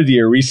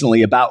Grenadier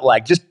recently about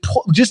like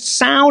just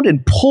sound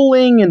and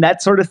pulling and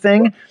that sort of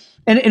thing.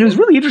 And it was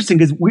really interesting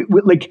because we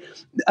like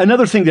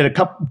another thing that a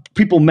couple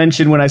people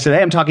mentioned when I said,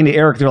 hey, I'm talking to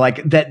Eric, they're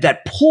like,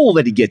 that pull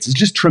that he gets is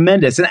just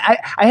tremendous. And I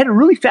had a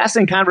really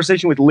fascinating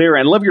conversation with Larry.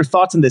 I love your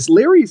thoughts on this.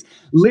 Larry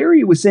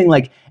was saying,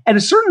 like, at a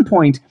certain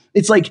point,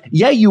 it's like,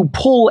 yeah, you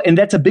pull, and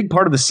that's a big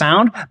part of the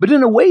sound. But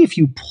in a way, if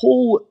you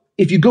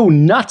go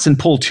nuts and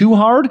pull too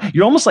hard,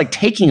 you're almost like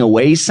taking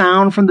away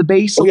sound from the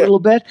bass a little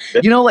bit.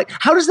 You know, like,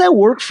 how does that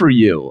work for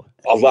you?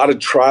 A lot of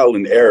trial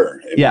and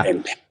error.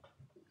 And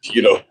you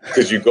know,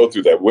 because you go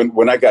through that.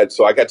 When I got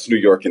to New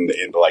York in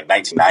like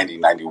 1990,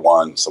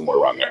 91, somewhere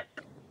around there.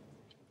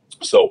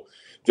 So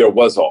there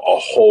was a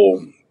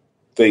whole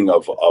thing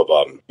of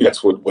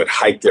that's what would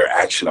hike their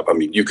action up. I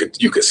mean, you could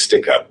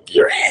stick up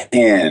your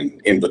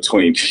hand in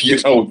between, you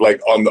know, like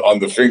on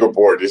the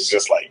fingerboard. It's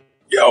just like,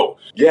 Yo,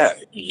 yeah,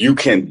 you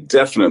can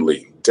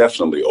definitely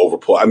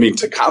overpull. I mean,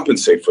 to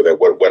compensate for that,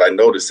 what I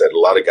noticed that a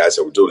lot of guys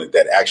that were doing it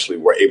that actually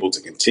were able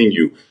to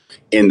continue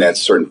in that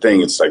certain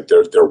thing, it's like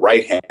their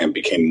right hand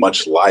became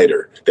much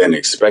lighter than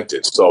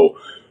expected. So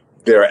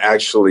they're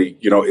actually,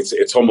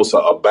 it's almost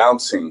a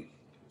bouncing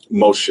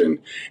motion,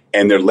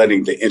 and they're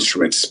letting the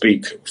instrument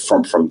speak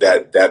from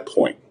that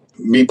point.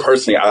 Me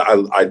personally,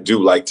 I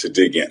do like to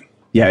dig in.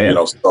 Yeah.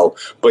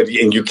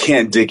 And you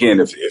can't dig in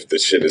if the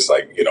shit is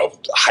like,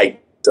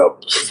 hiked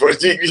up.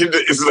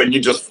 It's like you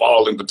just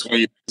fall in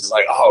between. It's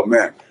like, oh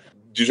man.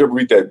 Did you ever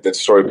read that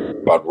story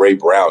about Ray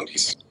Brown?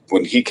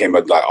 When he came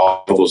out, like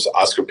all those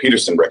Oscar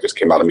Peterson records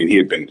came out. I mean, he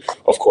had been,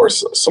 of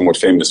course, somewhat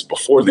famous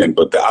before then,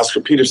 but the Oscar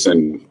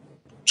Peterson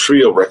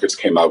trio records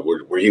came out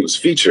where he was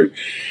featured.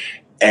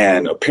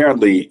 And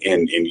apparently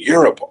in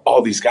Europe,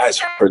 all these guys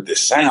heard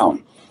this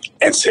sound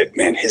and said,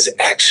 man, his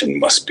action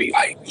must be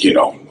like,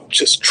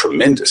 just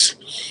tremendous.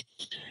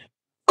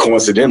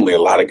 Coincidentally,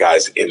 a lot of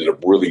guys ended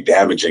up really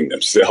damaging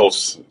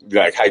themselves.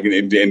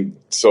 And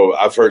so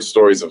I've heard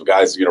stories of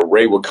guys,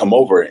 Ray would come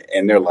over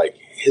and they're like,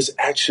 his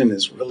action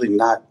is really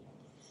not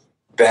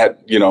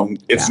that,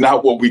 it's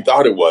not what we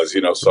thought it was,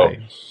 so.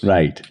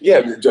 Right.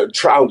 Yeah,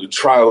 trial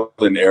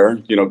and error,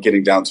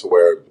 getting down to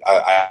where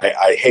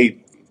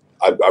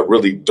I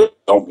really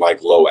don't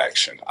like low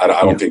action. I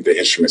don't think the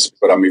instruments,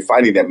 but I mean,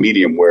 finding that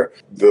medium where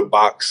the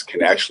box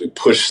can actually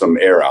push some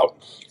air out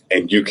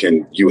and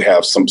you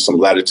have some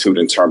latitude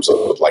in terms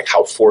of like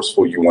how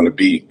forceful you want to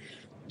be,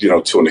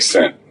 to an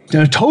extent.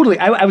 No, totally.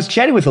 I was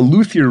chatting with a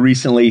luthier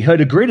recently who had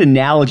a great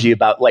analogy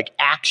about like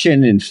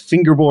action and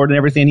fingerboard and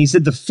everything. He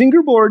said the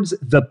fingerboard's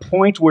the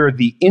point where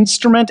the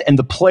instrument and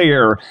the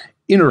player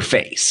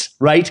interface,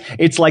 right?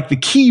 It's like the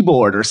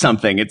keyboard or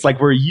something. It's like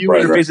where you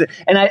interface it.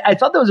 And I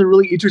thought that was a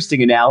really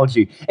interesting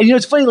analogy. And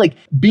it's funny, like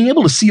being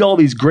able to see all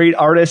these great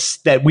artists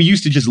that we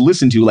used to just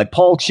listen to, like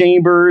Paul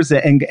Chambers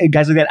and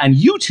guys like that on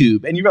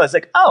YouTube. And you realize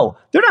like, oh,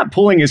 they're not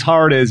pulling as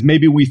hard as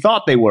maybe we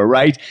thought they were,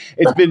 right?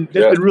 It's been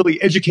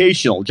really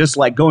educational, just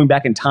like going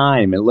back in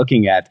time and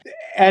looking at.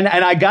 And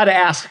I got to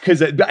ask,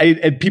 because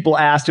people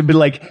asked, but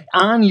like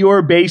on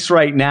your bass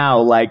right now,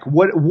 like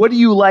what do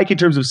you like in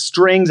terms of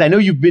strings? I know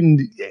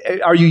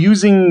are you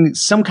using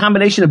some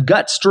combination of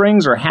gut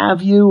strings, or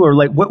have you, or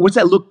like what's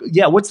that look?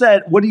 Yeah, what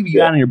do you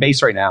got on your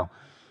bass right now?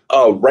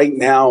 Right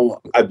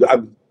now,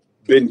 I've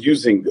been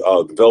using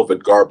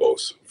Velvet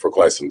Garbos for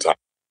quite some time,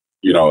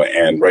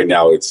 and right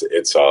now it's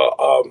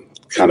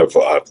kind of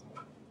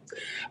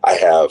I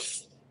have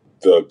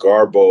the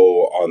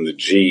Garbo on the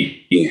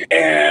G,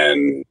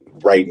 and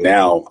right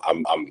now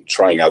I'm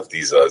trying out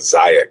these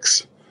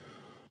Zyx,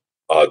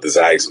 the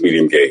Zyx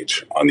medium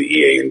gauge on the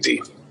E, A, and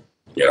D.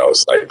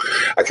 It's like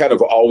I kind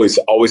of always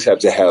have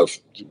to have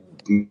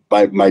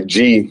my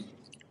G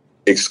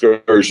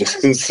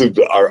excursions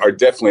are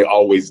definitely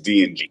always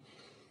D and G.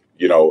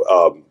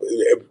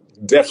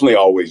 Definitely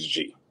always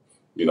G.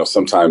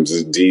 Sometimes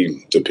it's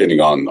D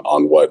depending on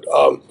what.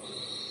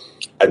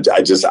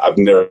 I've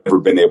never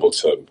been able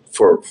to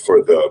for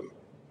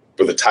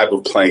the type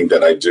of playing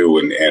that I do,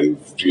 and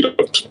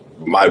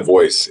my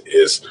voice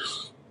is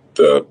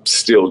the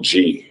still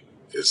G.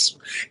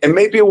 And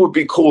maybe it would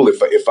be cool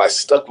if I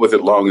stuck with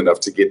it long enough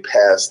to get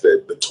past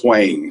the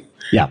twang,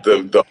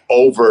 the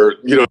over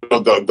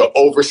the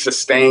over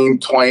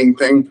sustained twang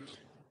thing.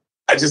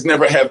 I just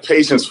never have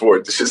patience for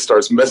it. This just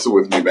starts messing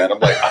with me, man. I'm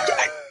like,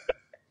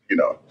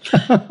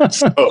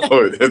 So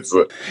it's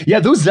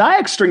those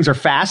Zyx strings are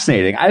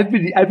fascinating. I've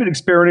been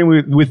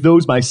experimenting with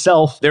those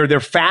myself.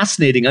 They're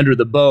fascinating under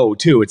the bow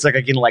too. It's like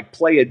I can like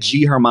play a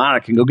G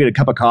harmonic and go get a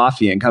cup of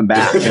coffee and come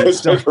back. And it's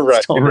still,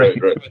 right.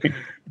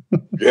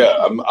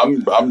 Yeah,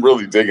 I'm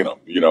really digging them,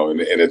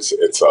 and it's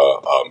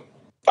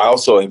I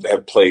also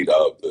have played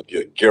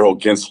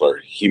Gerald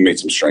Gensler. He made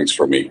some strings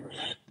for me.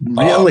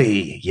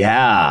 Really?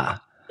 Yeah.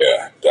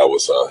 Yeah, that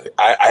was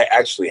I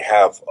actually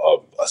have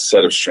a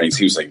set of strings.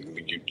 He was like,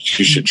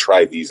 you should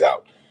try these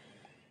out.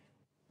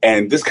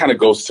 And this kind of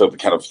goes to the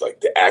kind of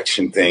like the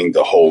action thing,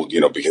 the whole,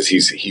 because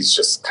he's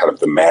just kind of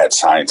the mad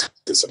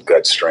scientist of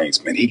gut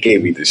strings. Man, he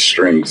gave me these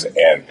strings,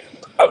 and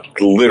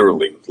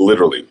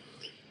literally,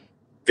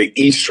 the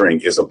E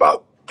string is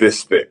about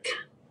this thick.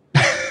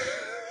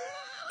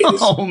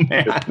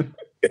 Man.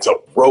 It's a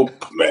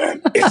rope,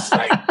 man. It's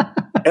like,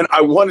 and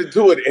I want to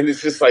do it. And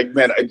it's just like,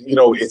 man,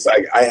 it's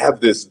like, I have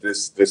this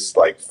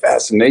like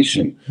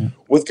fascination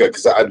with gut.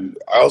 Cause I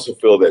also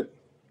feel that,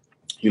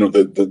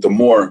 the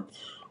more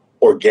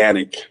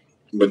organic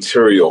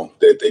material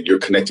that you're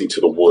connecting to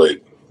the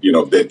wood,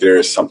 that there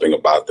is something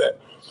about that.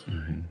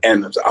 Mm-hmm.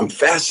 And I'm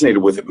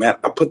fascinated with it, man.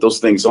 I put those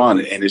things on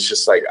and it's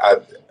just like,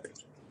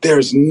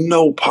 there's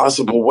no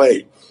possible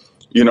way.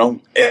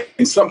 And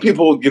some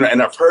people,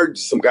 and I've heard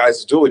some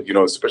guys do it,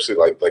 especially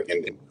like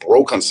in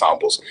Baroque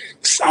ensembles.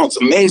 It sounds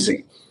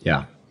amazing.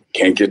 Yeah.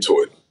 Can't get to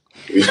it.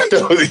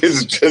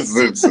 It's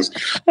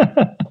just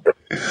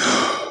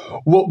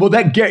Well,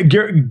 that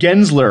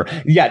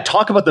Gensler, yeah,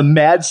 talk about the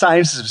mad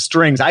science of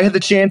strings. I had the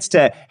chance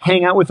to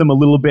hang out with him a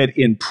little bit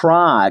in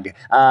Prague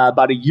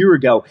about a year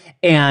ago,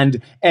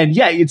 and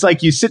yeah, it's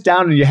like you sit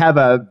down and you have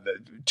a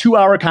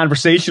 2-hour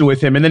conversation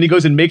with him, and then he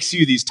goes and makes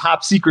you these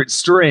top secret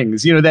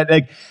strings. You know that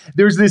like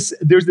there's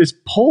this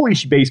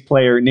Polish bass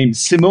player named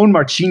Szymon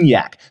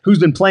Marciniak who's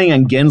been playing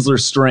on Gensler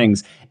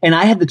strings, and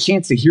I had the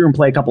chance to hear him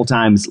play a couple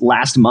times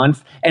last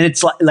month, and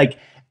it's like.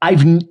 I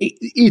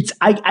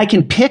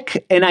can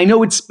pick, and I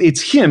know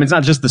it's him. It's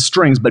not just the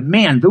strings, but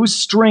man, those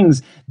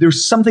strings.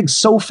 There's something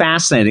so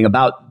fascinating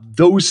about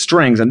those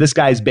strings on this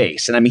guy's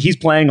bass. And I mean, he's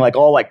playing like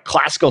all like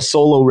classical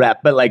solo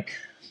rep, but like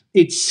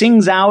it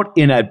sings out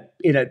in a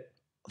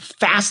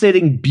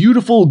fascinating,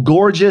 beautiful,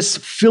 gorgeous,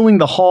 filling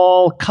the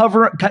hall,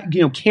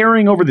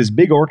 carrying over this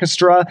big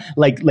orchestra.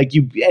 Like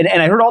you,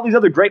 and I heard all these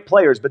other great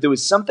players, but there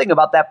was something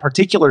about that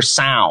particular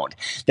sound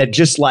that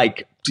just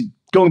like.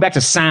 Going back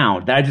to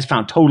sound, that I just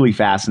found totally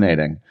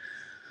fascinating.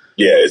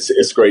 Yeah,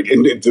 it's great.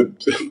 And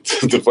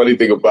the funny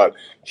thing about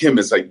him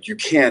is like you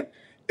can't.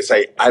 It's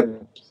like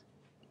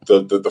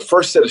the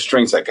first set of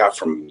strings I got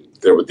from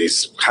there were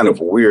these kind of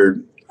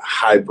weird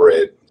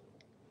hybrid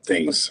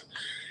things,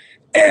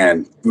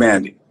 and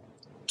man,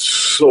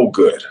 so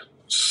good.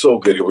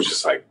 It was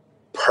just like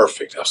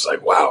perfect. I was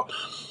like, wow.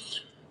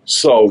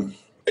 So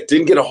I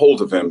didn't get a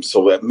hold of him.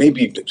 So that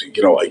maybe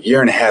a year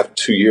and a half,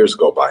 2 years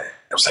go by.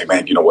 I was like,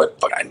 man, you know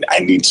what? Like,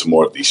 I need some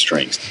more of these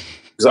strings.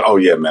 He's like, oh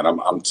yeah, man,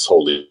 I'm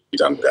totally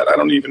done with that. I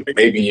don't even.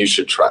 Maybe you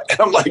should try. And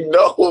I'm like,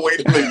 no,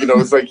 wait a minute.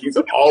 It's like he's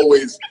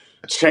always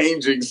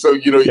changing. So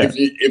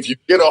if you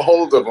get a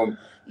hold of him,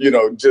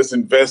 just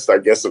invest, I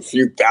guess, a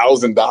few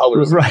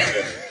 $1,000s.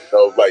 Right.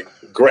 Like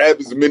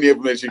grab as many of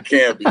them as you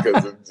can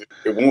because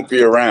it won't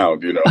be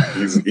around.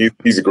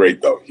 He's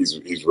great though.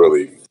 He's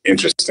really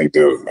interesting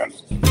dude, man.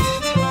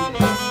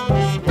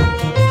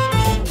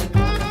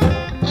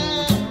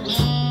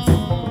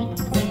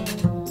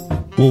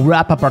 We'll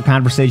wrap up our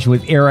conversation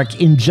with Eric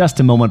in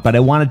just a moment, but I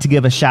wanted to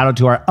give a shout out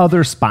to our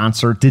other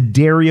sponsor,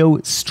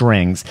 D'Addario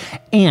Strings,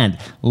 and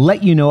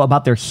let you know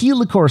about their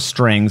Helicore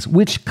strings,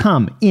 which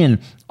come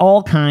in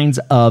all kinds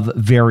of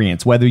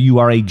variants, whether you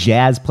are a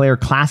jazz player,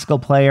 classical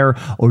player,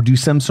 or do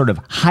some sort of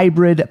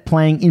hybrid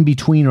playing in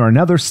between or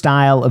another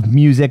style of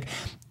music.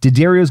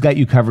 D'Addario's got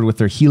you covered with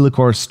their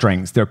Helicore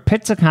strings. Their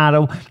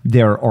pizzicato,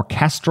 their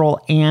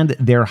orchestral, and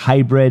their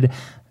hybrid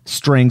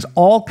strings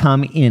all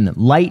come in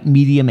light,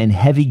 medium, and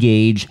heavy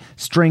gauge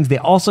strings. They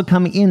also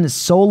come in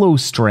solo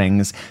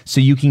strings,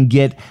 so you can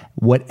get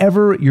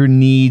whatever your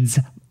needs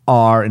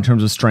are in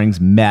terms of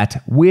strings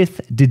met with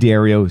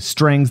D'Addario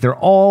strings. They're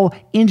all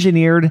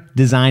engineered,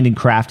 designed, and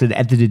crafted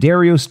at the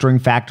D'Addario String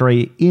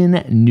Factory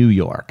in New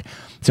York.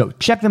 So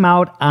check them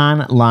out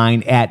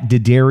online at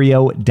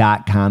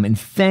D'Addario.com. And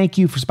thank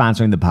you for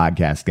sponsoring the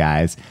podcast,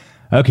 guys.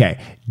 Okay,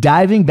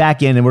 diving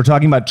back in, and we're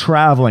talking about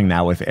traveling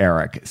now with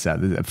Eric. So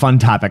a fun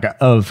topic,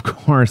 of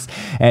course,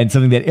 and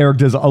something that Eric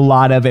does a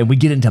lot of. And we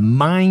get into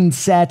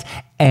mindset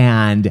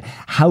and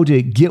how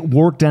to get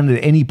work done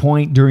at any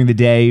point during the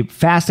day.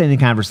 Fascinating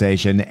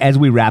conversation as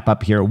we wrap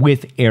up here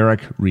with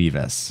Eric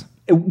Revis.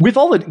 With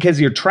all because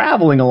you're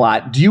traveling a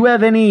lot, do you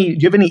have any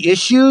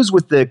issues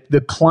with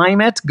the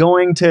climate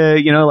going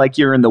to, like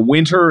you're in the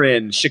winter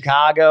in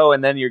Chicago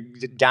and then you're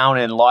down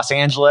in Los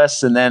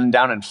Angeles and then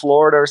down in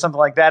Florida or something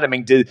like that? I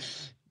mean,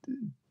 if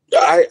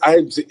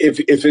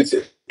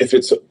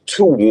it's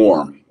too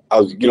warm,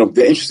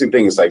 the interesting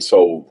thing is like,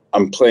 so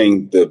I'm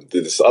playing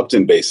this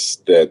Upton bass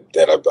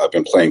that I've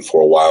been playing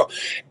for a while,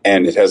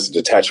 and it has a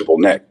detachable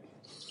neck.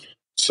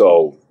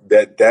 So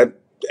that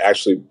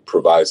actually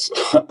provides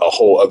a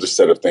whole other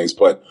set of things.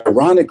 But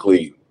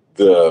ironically,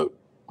 the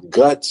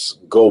guts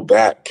go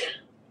back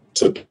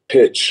to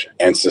pitch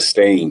and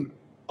sustain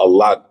a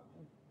lot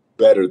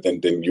better than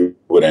you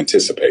would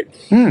anticipate.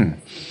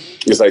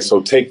 It's like,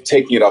 so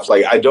taking it off,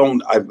 like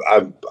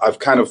I've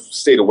kind of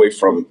stayed away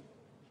from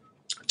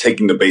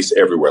taking the bass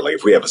everywhere. Like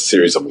if we have a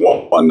series of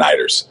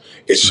one-nighters,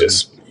 it's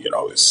just,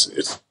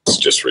 it's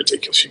just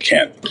ridiculous. You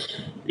can't,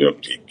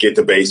 get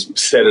the bass,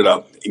 set it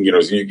up, and, you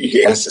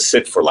have to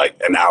sit for like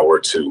an hour or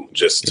two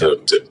just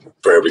to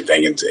for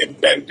everything and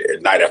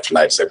night after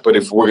night. Like, but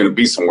if we're going to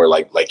be somewhere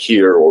like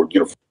here or,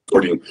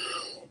 recording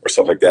or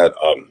stuff like that,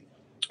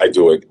 I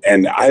do it.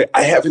 And I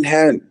haven't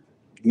had,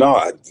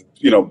 with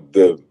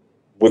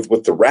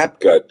the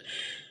rap gut,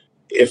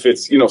 if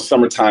it's,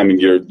 summertime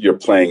and you're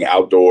playing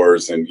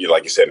outdoors and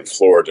like you said, in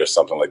Florida or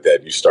something like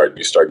that, you start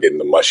getting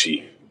the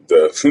mushy,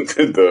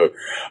 the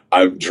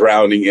I'm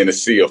drowning in a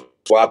sea of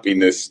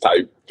floppiness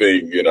type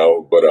thing,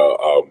 but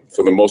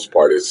for the most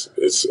part,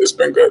 it's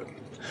been good.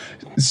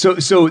 So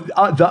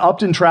the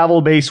Upton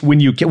travel bass with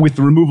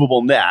the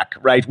removable neck,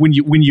 right? When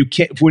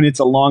it's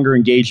a longer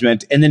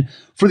engagement, and then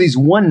for these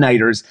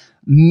one-nighters,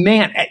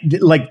 man,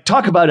 like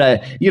talk about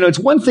it's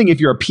one thing if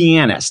you're a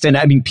pianist, and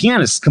I mean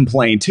pianists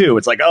complain too.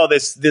 It's like, oh,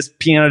 this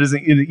piano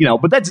doesn't,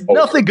 but that's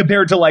nothing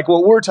compared to like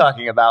what we're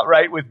talking about,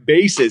 right? With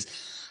basses,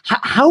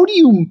 how do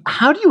you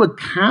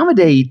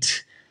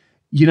accommodate,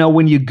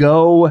 when you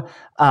go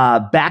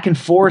back and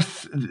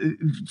forth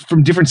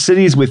from different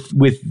cities with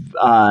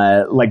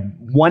like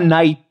one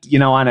night,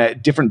 on a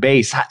different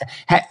bass.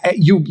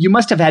 You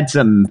must have had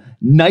some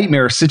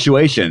nightmare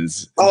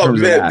situations. Oh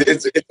man,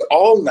 it's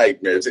all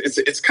nightmares.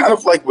 It's kind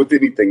of like with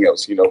anything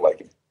else,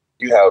 like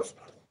you have.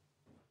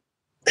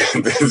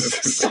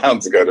 This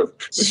sounds kind of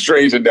a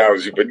strange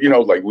analogy, but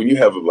like when you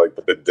have like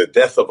the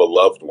death of a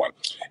loved one,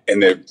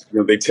 and then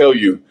they tell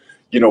you,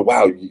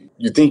 wow,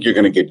 you think you're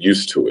going to get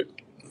used to it,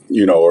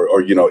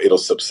 or it'll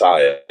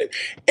subside,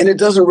 and it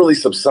doesn't really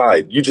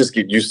subside. You just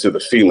get used to the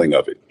feeling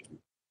of it.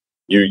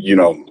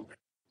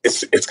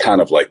 It's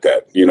kind of like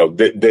that.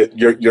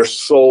 Your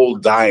soul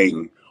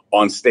dying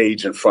on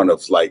stage in front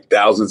of like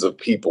thousands of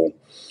people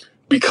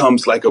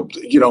becomes like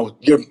you're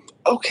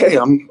okay.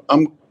 I'm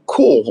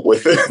cool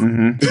with it.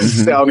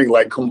 Sounding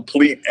like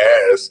complete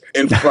ass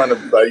in front of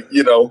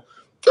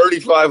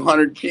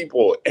 3,500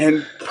 people,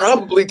 and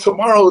probably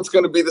tomorrow it's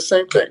going to be the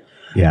same thing.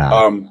 Yeah.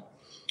 I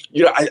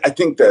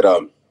think that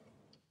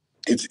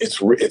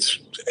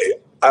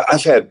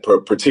I've had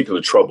particular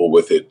trouble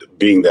with it,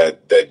 being that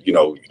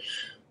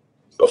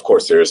of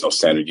course there is no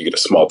standard. You get a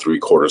small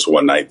 3/4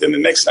 one night, then the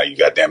next night you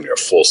got damn near a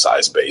full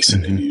size bass,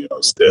 and then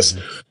it's this.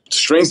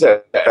 Strings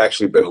have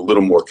actually been a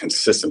little more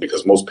consistent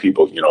because most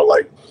people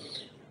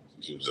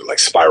like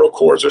spiral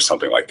chords or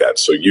something like that.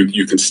 So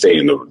you can stay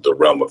in the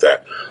realm of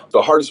that.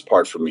 The hardest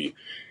part for me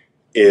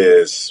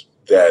is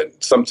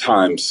that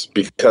sometimes,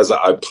 because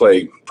I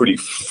play pretty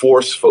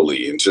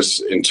forcefully and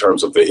just in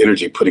terms of the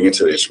energy putting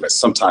into the instrument,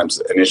 sometimes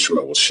an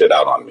instrument will shit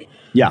out on me.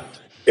 Yeah.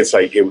 It's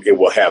like it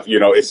will have,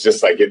 it's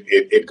just like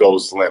it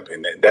goes limp,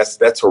 and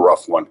that's a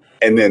rough one.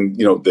 And then,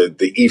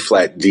 the E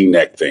flat D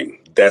neck thing,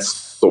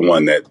 that's the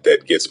one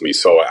that gets me.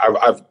 So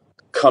I've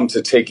come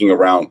to taking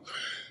around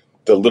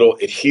the little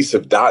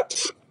adhesive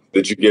dots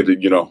that you get,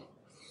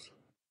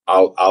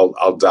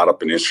 I'll dot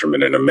up an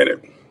instrument in a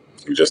minute.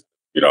 Just,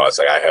 it's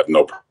like I have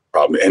no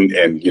problem. And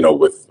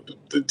with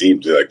the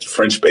deep, like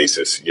French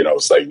basses,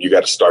 it's like you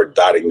got to start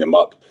dotting them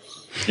up,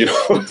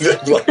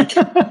 like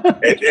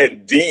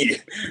at D,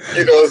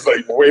 it's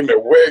like, wait a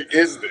minute, where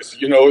is this?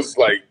 It's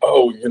like,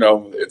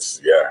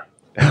 it's, yeah.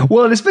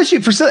 Well, and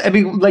especially for some,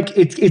 like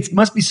it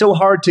must be so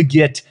hard to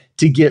get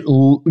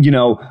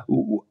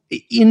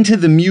into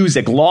the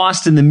music,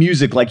 lost in the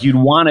music, like you'd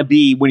want to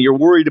be when you're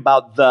worried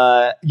about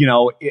the,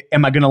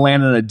 am I going to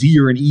land on a D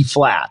or an E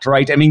flat,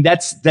 right?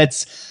 That's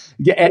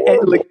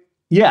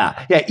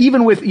yeah.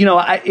 Even with,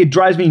 it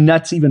drives me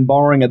nuts even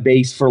borrowing a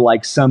bass for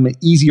like some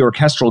easy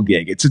orchestral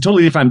gig. It's a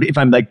totally different if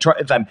I'm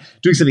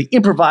doing something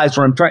improvised,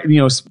 or I'm trying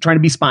to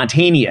be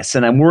spontaneous,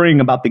 and I'm worrying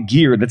about the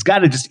gear that's got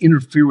to just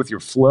interfere with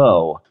your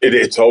flow.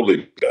 It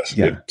totally does.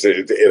 Yeah.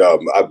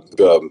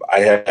 I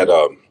had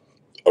a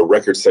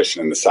record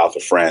session in the south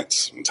of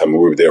France one time. We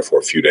were there for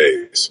a few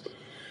days,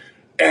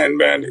 and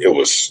man, it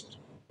was,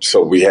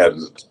 so we had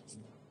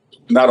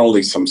not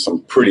only some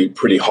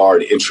pretty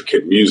hard,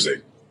 intricate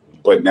music,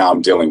 but now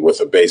I'm dealing with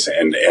a bass,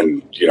 and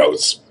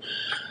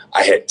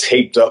I had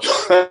taped up,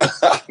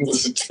 I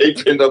was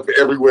taping up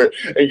everywhere,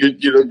 and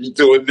you're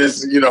doing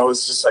this,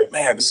 it's just like,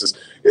 man, it's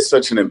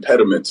such an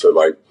impediment to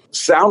like.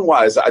 Sound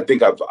wise, I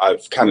think I've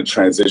kind of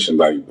transitioned.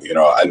 Like,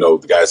 I know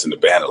the guys in the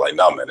band are like,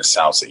 no, man, it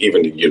sounds like,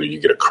 even, you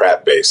get a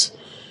crap bass,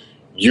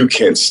 you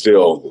can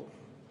still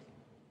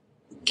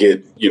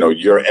get,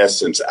 your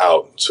essence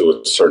out to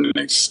a certain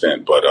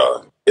extent. But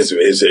it's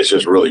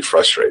just really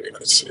frustrating.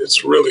 It's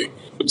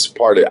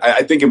part of it.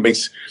 I think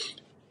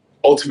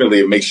ultimately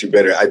it makes you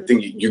better. I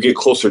think you get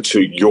closer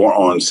to your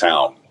own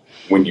sound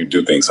when you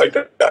do things like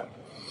that.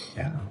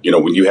 Yeah.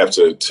 When you have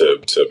to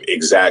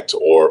exact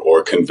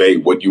or convey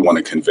what you want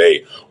to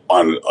convey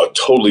on a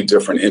totally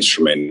different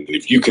instrument. And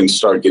if you can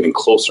start getting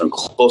closer and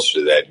closer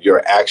to that,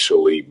 you're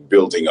actually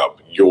building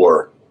up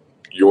your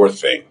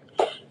thing,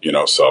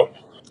 so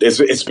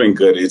it's been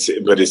good.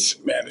 But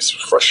it's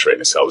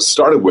frustrating as hell. It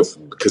started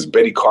because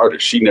Betty Carter,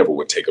 she never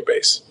would take a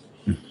bass.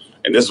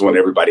 And this is when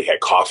everybody had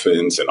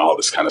coffins and all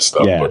this kind of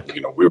stuff. Yeah. But,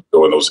 we were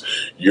doing those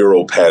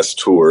Europass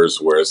tours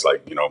where it's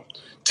like,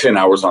 10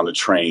 hours on the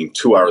train,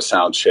 2-hour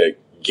sound check,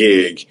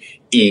 gig,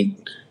 eat,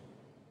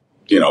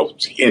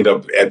 end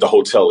up at the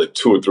hotel at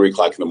 2 or 3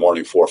 o'clock in the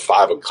morning for a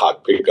 5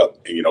 o'clock pickup.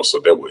 So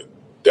that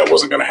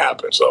wasn't going to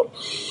happen. So.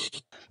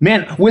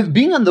 Man, with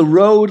being on the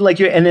road,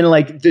 and then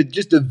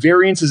just the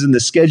variances in the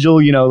schedule,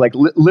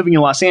 living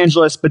in Los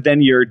Angeles, but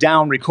then you're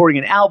down recording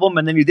an album,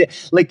 and then you're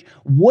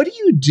what do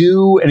you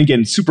do? And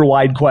again, super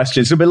wide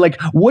question. So, but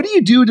what do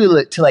you do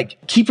to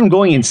keep from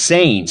going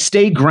insane,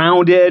 stay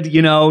grounded?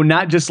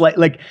 Not just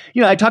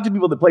I talk to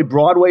people that play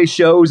Broadway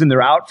shows and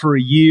they're out for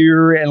a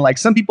year, and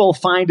some people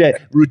find a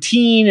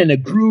routine and a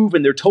groove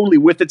and they're totally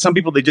with it. Some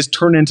people, they just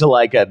turn into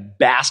a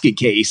basket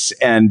case,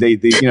 and they're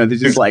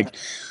just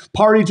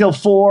party till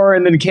 4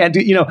 and then can't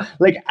do,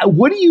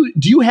 what do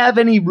you have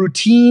any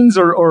routines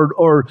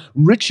or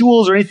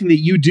rituals or anything that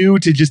you do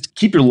to just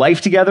keep your life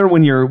together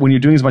when you're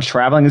doing as much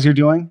traveling as you're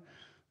doing?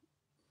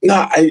 No,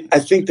 I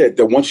think that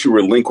once you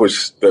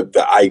relinquish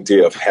the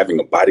idea of having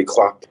a body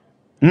clock,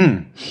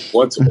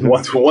 once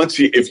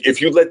you, if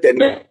you let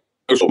that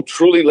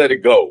truly let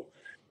it go,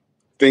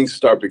 things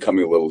start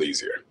becoming a little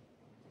easier.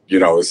 You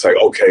know, it's like,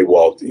 okay,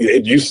 well,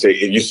 it used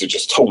to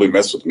just totally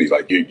mess with me.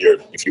 Like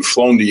if you've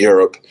flown to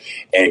Europe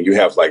and you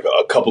have like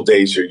a couple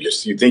days,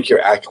 you think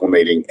you're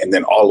acclimating, and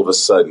then all of a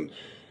sudden,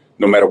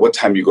 no matter what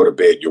time you go to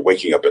bed, you're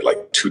waking up at like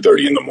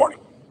 2:30 in the morning,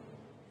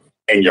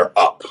 and you're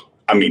up.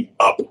 I mean,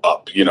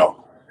 up, you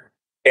know,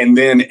 and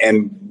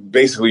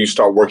basically you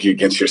start working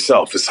against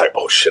yourself. It's like,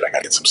 oh shit, I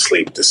gotta get some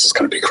sleep. This is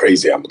gonna be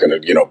crazy. I'm gonna,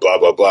 you know, blah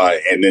blah blah,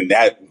 and then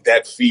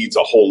that feeds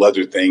a whole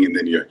other thing, and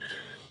then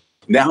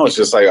now it's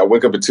just like I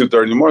wake up at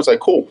 2:30 in the morning. It's like,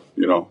 cool,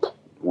 you know,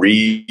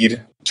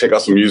 read, check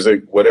out some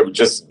music, whatever,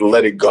 just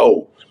let it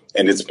go.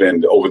 And it's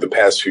been, over the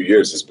past few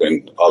years, it's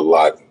been a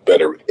lot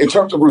better. In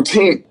terms of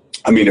routine,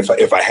 I mean,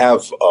 if I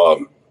have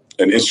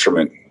an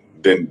instrument,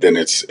 then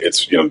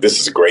it's, you know,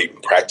 this is a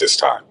great practice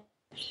time.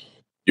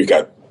 You've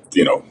got,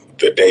 you know,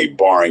 the day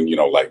barring, you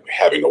know, like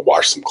having to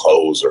wash some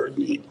clothes or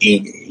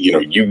eat, you know,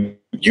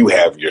 you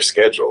have your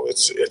schedule.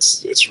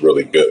 It's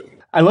really good.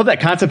 I love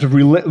that concept of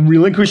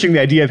relinquishing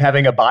the idea of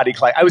having a body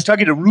clock. I was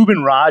talking to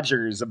Reuben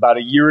Rogers about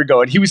a year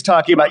ago, and he was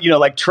talking about, you know,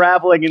 like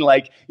traveling and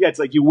like, yeah, it's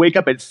like you wake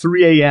up at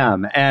 3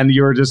 a.m. and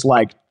you're just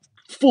like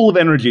full of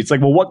energy. It's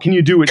like, well, what can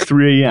you do at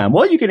 3 a.m.?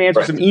 Well, you can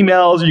answer some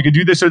emails, or you can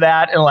do this or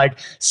that, and like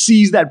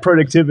seize that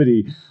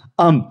productivity.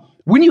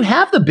 When you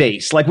have the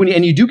bass, like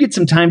and you do get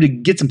some time to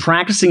get some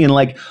practicing, and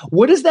like,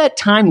 what does that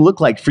time look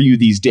like for you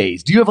these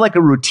days? Do you have like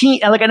a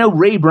routine? Like I know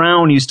Ray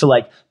Brown used to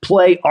like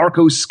play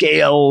arco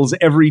scales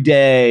every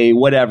day,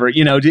 whatever,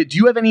 you know, do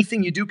you have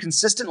anything you do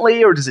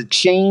consistently, or does it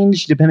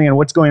change depending on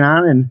what's going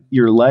on in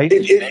your life?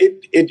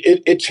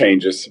 It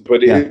changes,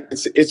 but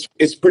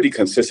it's pretty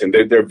consistent.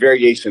 There are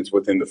variations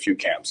within the few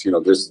camps. You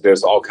know,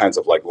 there's all kinds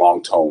of like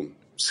long tone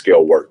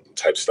scale work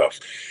type stuff.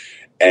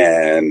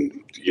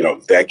 And, you know,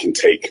 that can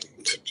take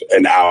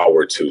an hour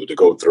or two to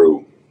go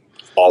through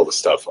all the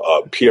stuff.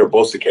 Pierre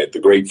Boussaquet, the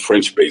great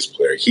French bass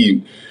player,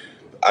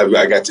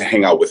 I got to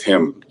hang out with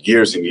him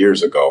years and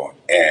years ago,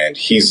 and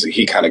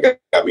he kind of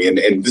got me,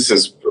 and this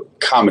is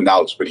common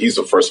knowledge, but he's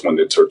the first one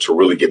to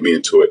really get me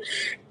into it.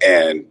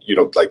 And, you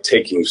know, like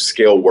taking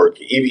scale work,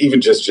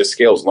 even just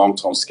scales, long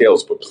tone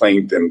scales, but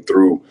playing them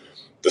through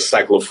the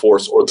cycle of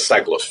fourths or the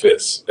cycle of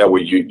fifths. That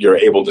way you're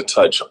able to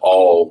touch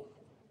all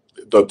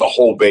the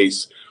whole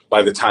bass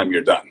by the time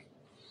you're done.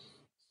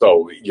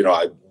 So, you know,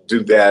 I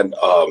do that.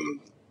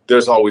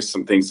 There's always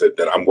some things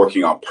that I'm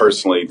working on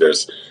personally.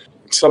 There's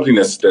something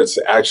that's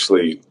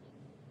actually,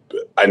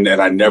 and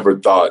I never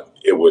thought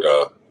it would,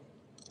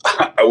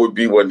 I would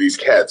be one of these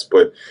cats,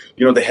 but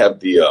you know, they have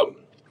the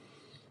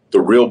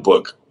Real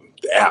Book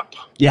app.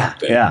 Yeah.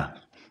 thing. Yeah.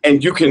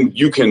 And you can,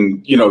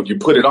 you know, you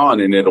put it on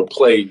and it'll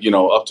play, you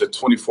know, up to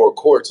 24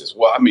 chords as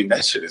well. I mean,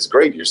 that shit is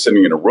great. You're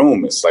sitting in a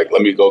room. It's like,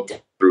 let me go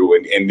through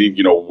and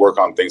you know, work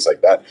on things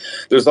like that.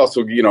 There's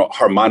also, you know,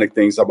 harmonic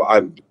things.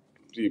 I'm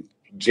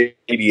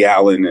J.D.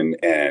 Allen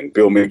and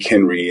Bill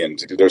McHenry, and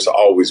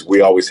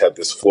we always have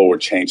this flow or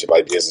change of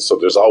ideas. And so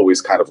there's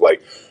always kind of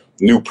like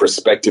new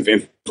perspective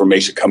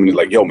information coming in,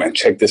 like, yo, man,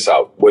 check this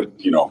out. What,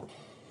 you know,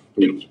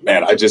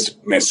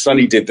 man,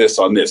 Sonny did this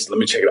on this. Let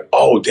me check it out.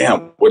 Oh,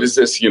 damn, what is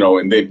this? You know,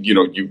 and then, you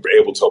know, you're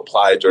able to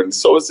apply it during.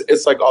 So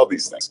it's like all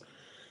these things.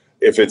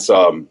 If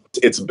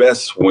it's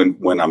best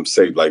when I'm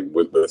saying, like,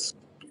 with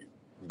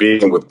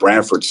being with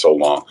Branford so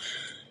long.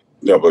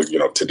 Yeah, but you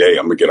know, today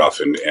I'm gonna get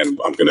off and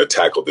I'm gonna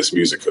tackle this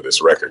music for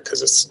this record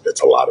because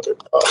it's a lot of it.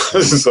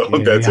 So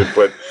that's it.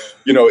 But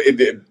you know,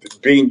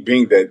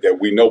 being that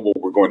we know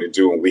what we're going to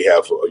do and we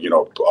have you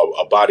know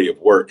a body of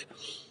work,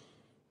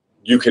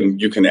 you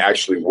can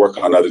actually work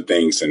on other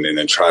things and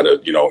then try to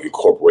you know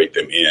incorporate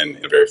them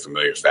in a very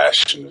familiar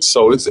fashion.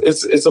 So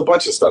it's a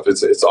bunch of stuff.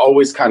 It's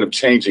always kind of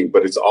changing,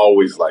 but it's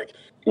always like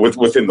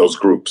within those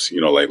groups. You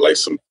know, like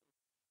some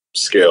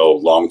scale,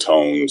 long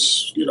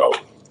tones. You know.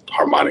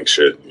 Harmonic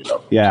shit, you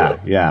know.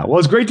 Yeah. Well,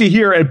 it's great to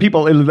hear, and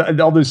people,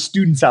 all those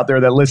students out there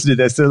that listen to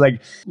this, they're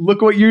like,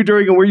 look what you're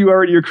doing and where you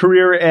are in your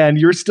career, and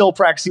you're still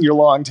practicing your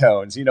long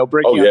tones. You know,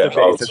 breaking out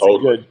the bass.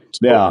 Totally.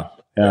 Yeah.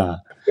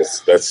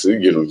 That's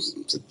you know,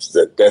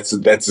 that's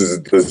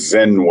the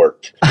Zen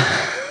work.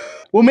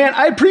 Well, man,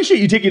 I appreciate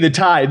you taking the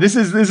time. This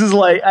is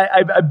like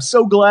I'm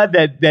so glad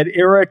that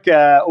Eric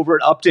over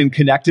at Upton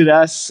connected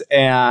us.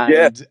 And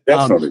yeah,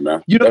 definitely,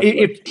 man. You know,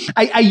 definitely. if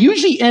I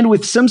usually end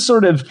with some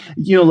sort of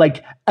you know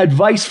like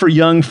advice for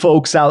young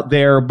folks out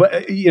there,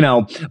 but you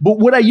know, but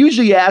what I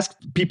usually ask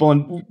people,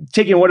 and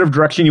taking whatever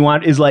direction you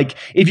want, is like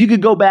if you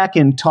could go back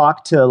and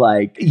talk to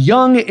like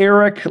young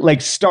Eric,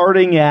 like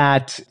starting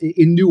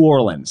in New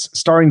Orleans,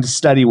 starting to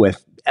study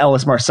with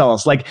Ellis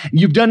Marsalis. Like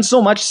you've done so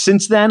much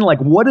since then. Like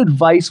what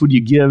advice would you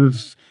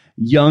give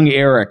young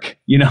Eric,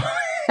 you know,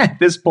 at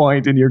this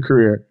point in your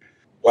career?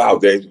 Wow,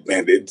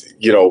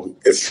 you know,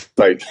 it's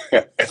like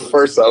at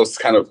first I was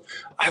kind of,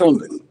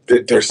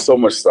 there's so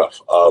much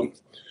stuff.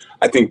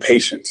 I think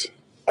patience.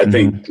 I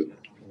think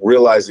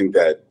realizing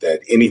that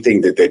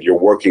anything that you're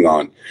working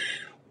on,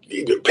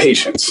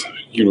 patience.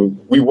 You know,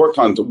 we work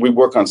on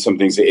some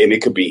things, and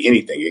it could be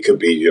anything. It could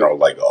be, you know,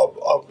 like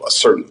a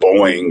certain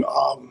Boeing,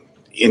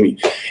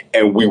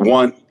 and we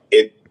want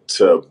it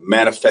to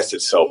manifest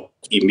itself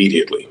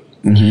immediately.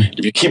 Mm-hmm.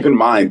 If you keep in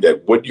mind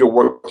that what you're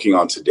working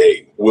on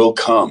today will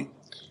come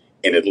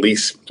in at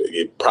least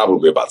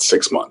probably about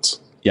 6 months.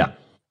 Yeah.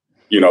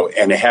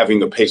 And having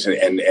the patience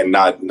and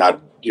not,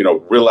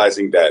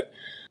 realizing that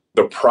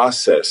the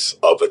process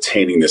of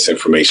attaining this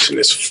information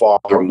is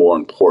far more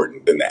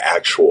important than the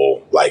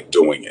actual,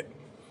 doing it,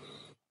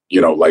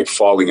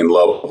 falling in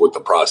love with the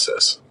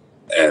process.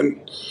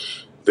 And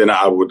then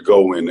I would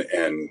go in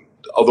and,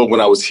 although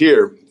when I was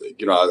here,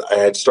 I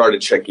had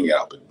started checking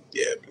out,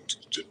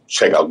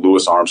 check out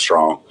Louis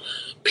Armstrong,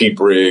 Pete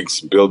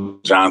Briggs, Bill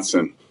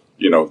Johnson,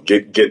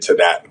 get to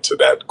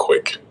that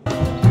quick.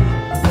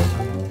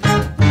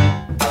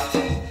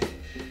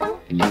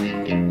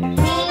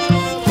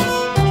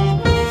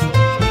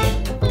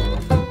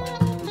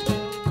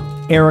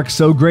 Eric,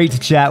 so great to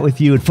chat with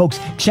you. And folks,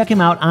 check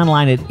him out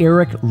online at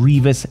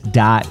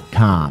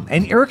ericrevis.com.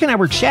 And Eric and I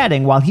were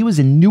chatting while he was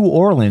in New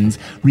Orleans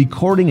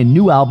recording a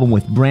new album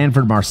with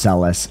Branford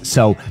Marsalis.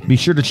 So be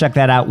sure to check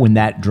that out when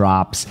that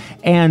drops.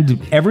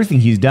 And everything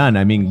he's done,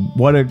 I mean,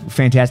 what a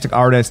fantastic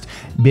artist,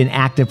 been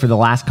active for the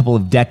last couple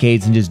of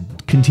decades and just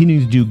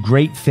continuing to do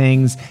great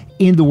things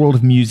in the world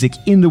of music,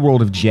 in the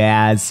world of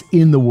jazz,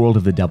 in the world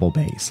of the double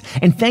bass.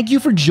 And thank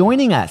you for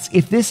joining us.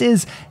 If this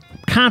is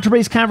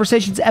Contrabass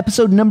Conversations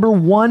episode number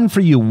 1 for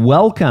you,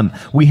 welcome.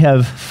 We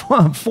have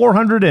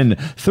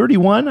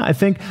 431, I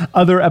think,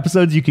 other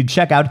episodes you could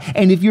check out.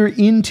 And if you're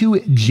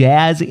into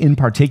jazz in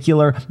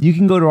particular, you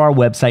can go to our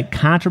website,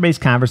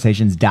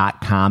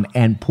 contrabassconversations.com,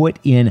 and put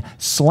in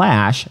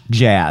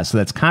 /jazz. So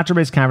that's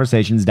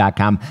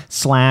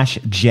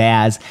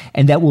contrabassconversations.com/jazz.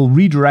 And that will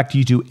redirect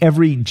you to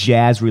every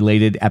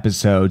jazz-related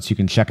episode. So you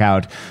can check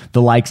out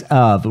the likes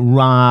of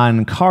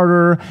Ron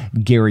Carter,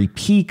 Gary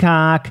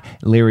Peacock,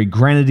 Larry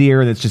Grenadier,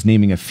 that's just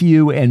naming a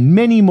few, and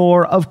many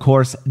more, of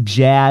course,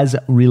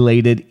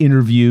 jazz-related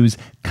interviews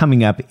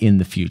coming up in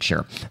the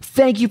future.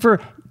 Thank you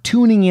for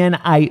tuning in.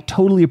 I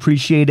totally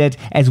appreciate it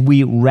as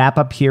we wrap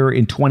up here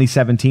in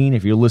 2017.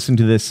 If you're listening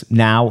to this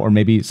now or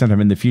maybe sometime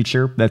in the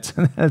future, that's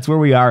where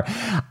we are.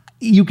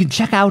 You can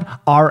check out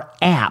our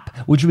app,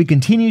 which we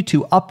continue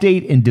to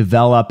update and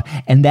develop,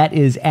 and that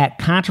is at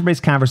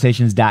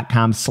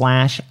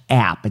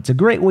contrabassconversations.com/app. It's a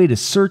great way to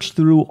search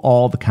through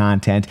all the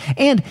content.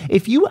 And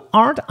if you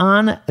aren't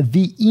on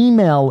the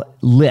email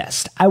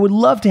list, I would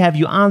love to have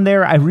you on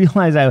there. I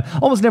realize I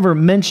almost never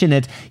mention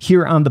it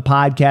here on the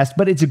podcast,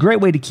 but it's a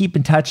great way to keep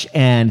in touch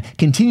and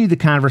continue the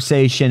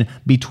conversation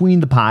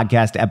between the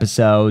podcast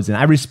episodes. And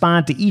I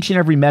respond to each and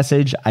every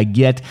message I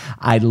get.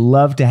 I'd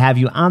love to have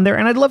you on there,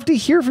 and I'd love to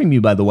hear from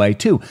you, by the way,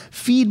 too.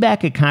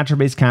 Feedback at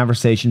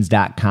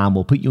contrabassconversations.com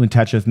will put you in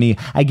touch with me.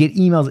 I get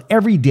emails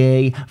every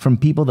day from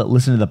people that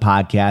listen to the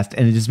podcast,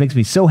 and it just makes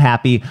me so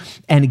happy,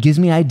 and it gives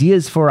me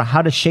ideas for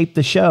how to shape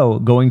the show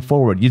going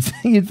forward.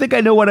 You'd think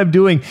I know what I'm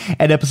doing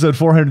at episode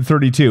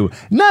 432.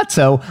 Not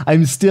so.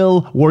 I'm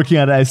still working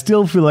on it. I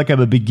still feel like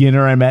I'm a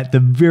beginner. I'm at the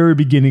very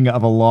beginning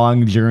of a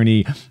long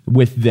journey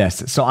with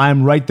this. So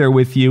I'm right there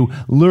with you,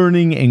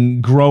 learning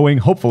and growing,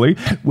 hopefully,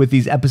 with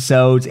these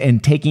episodes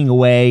and taking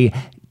away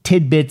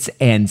tidbits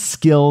and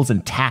skills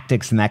and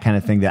tactics and that kind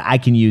of thing that I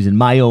can use in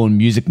my own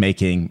music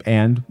making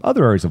and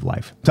other areas of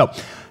life. So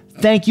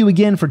thank you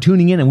again for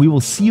tuning in, and we will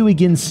see you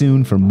again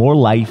soon for more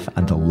life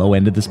on the low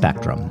end of the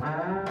spectrum.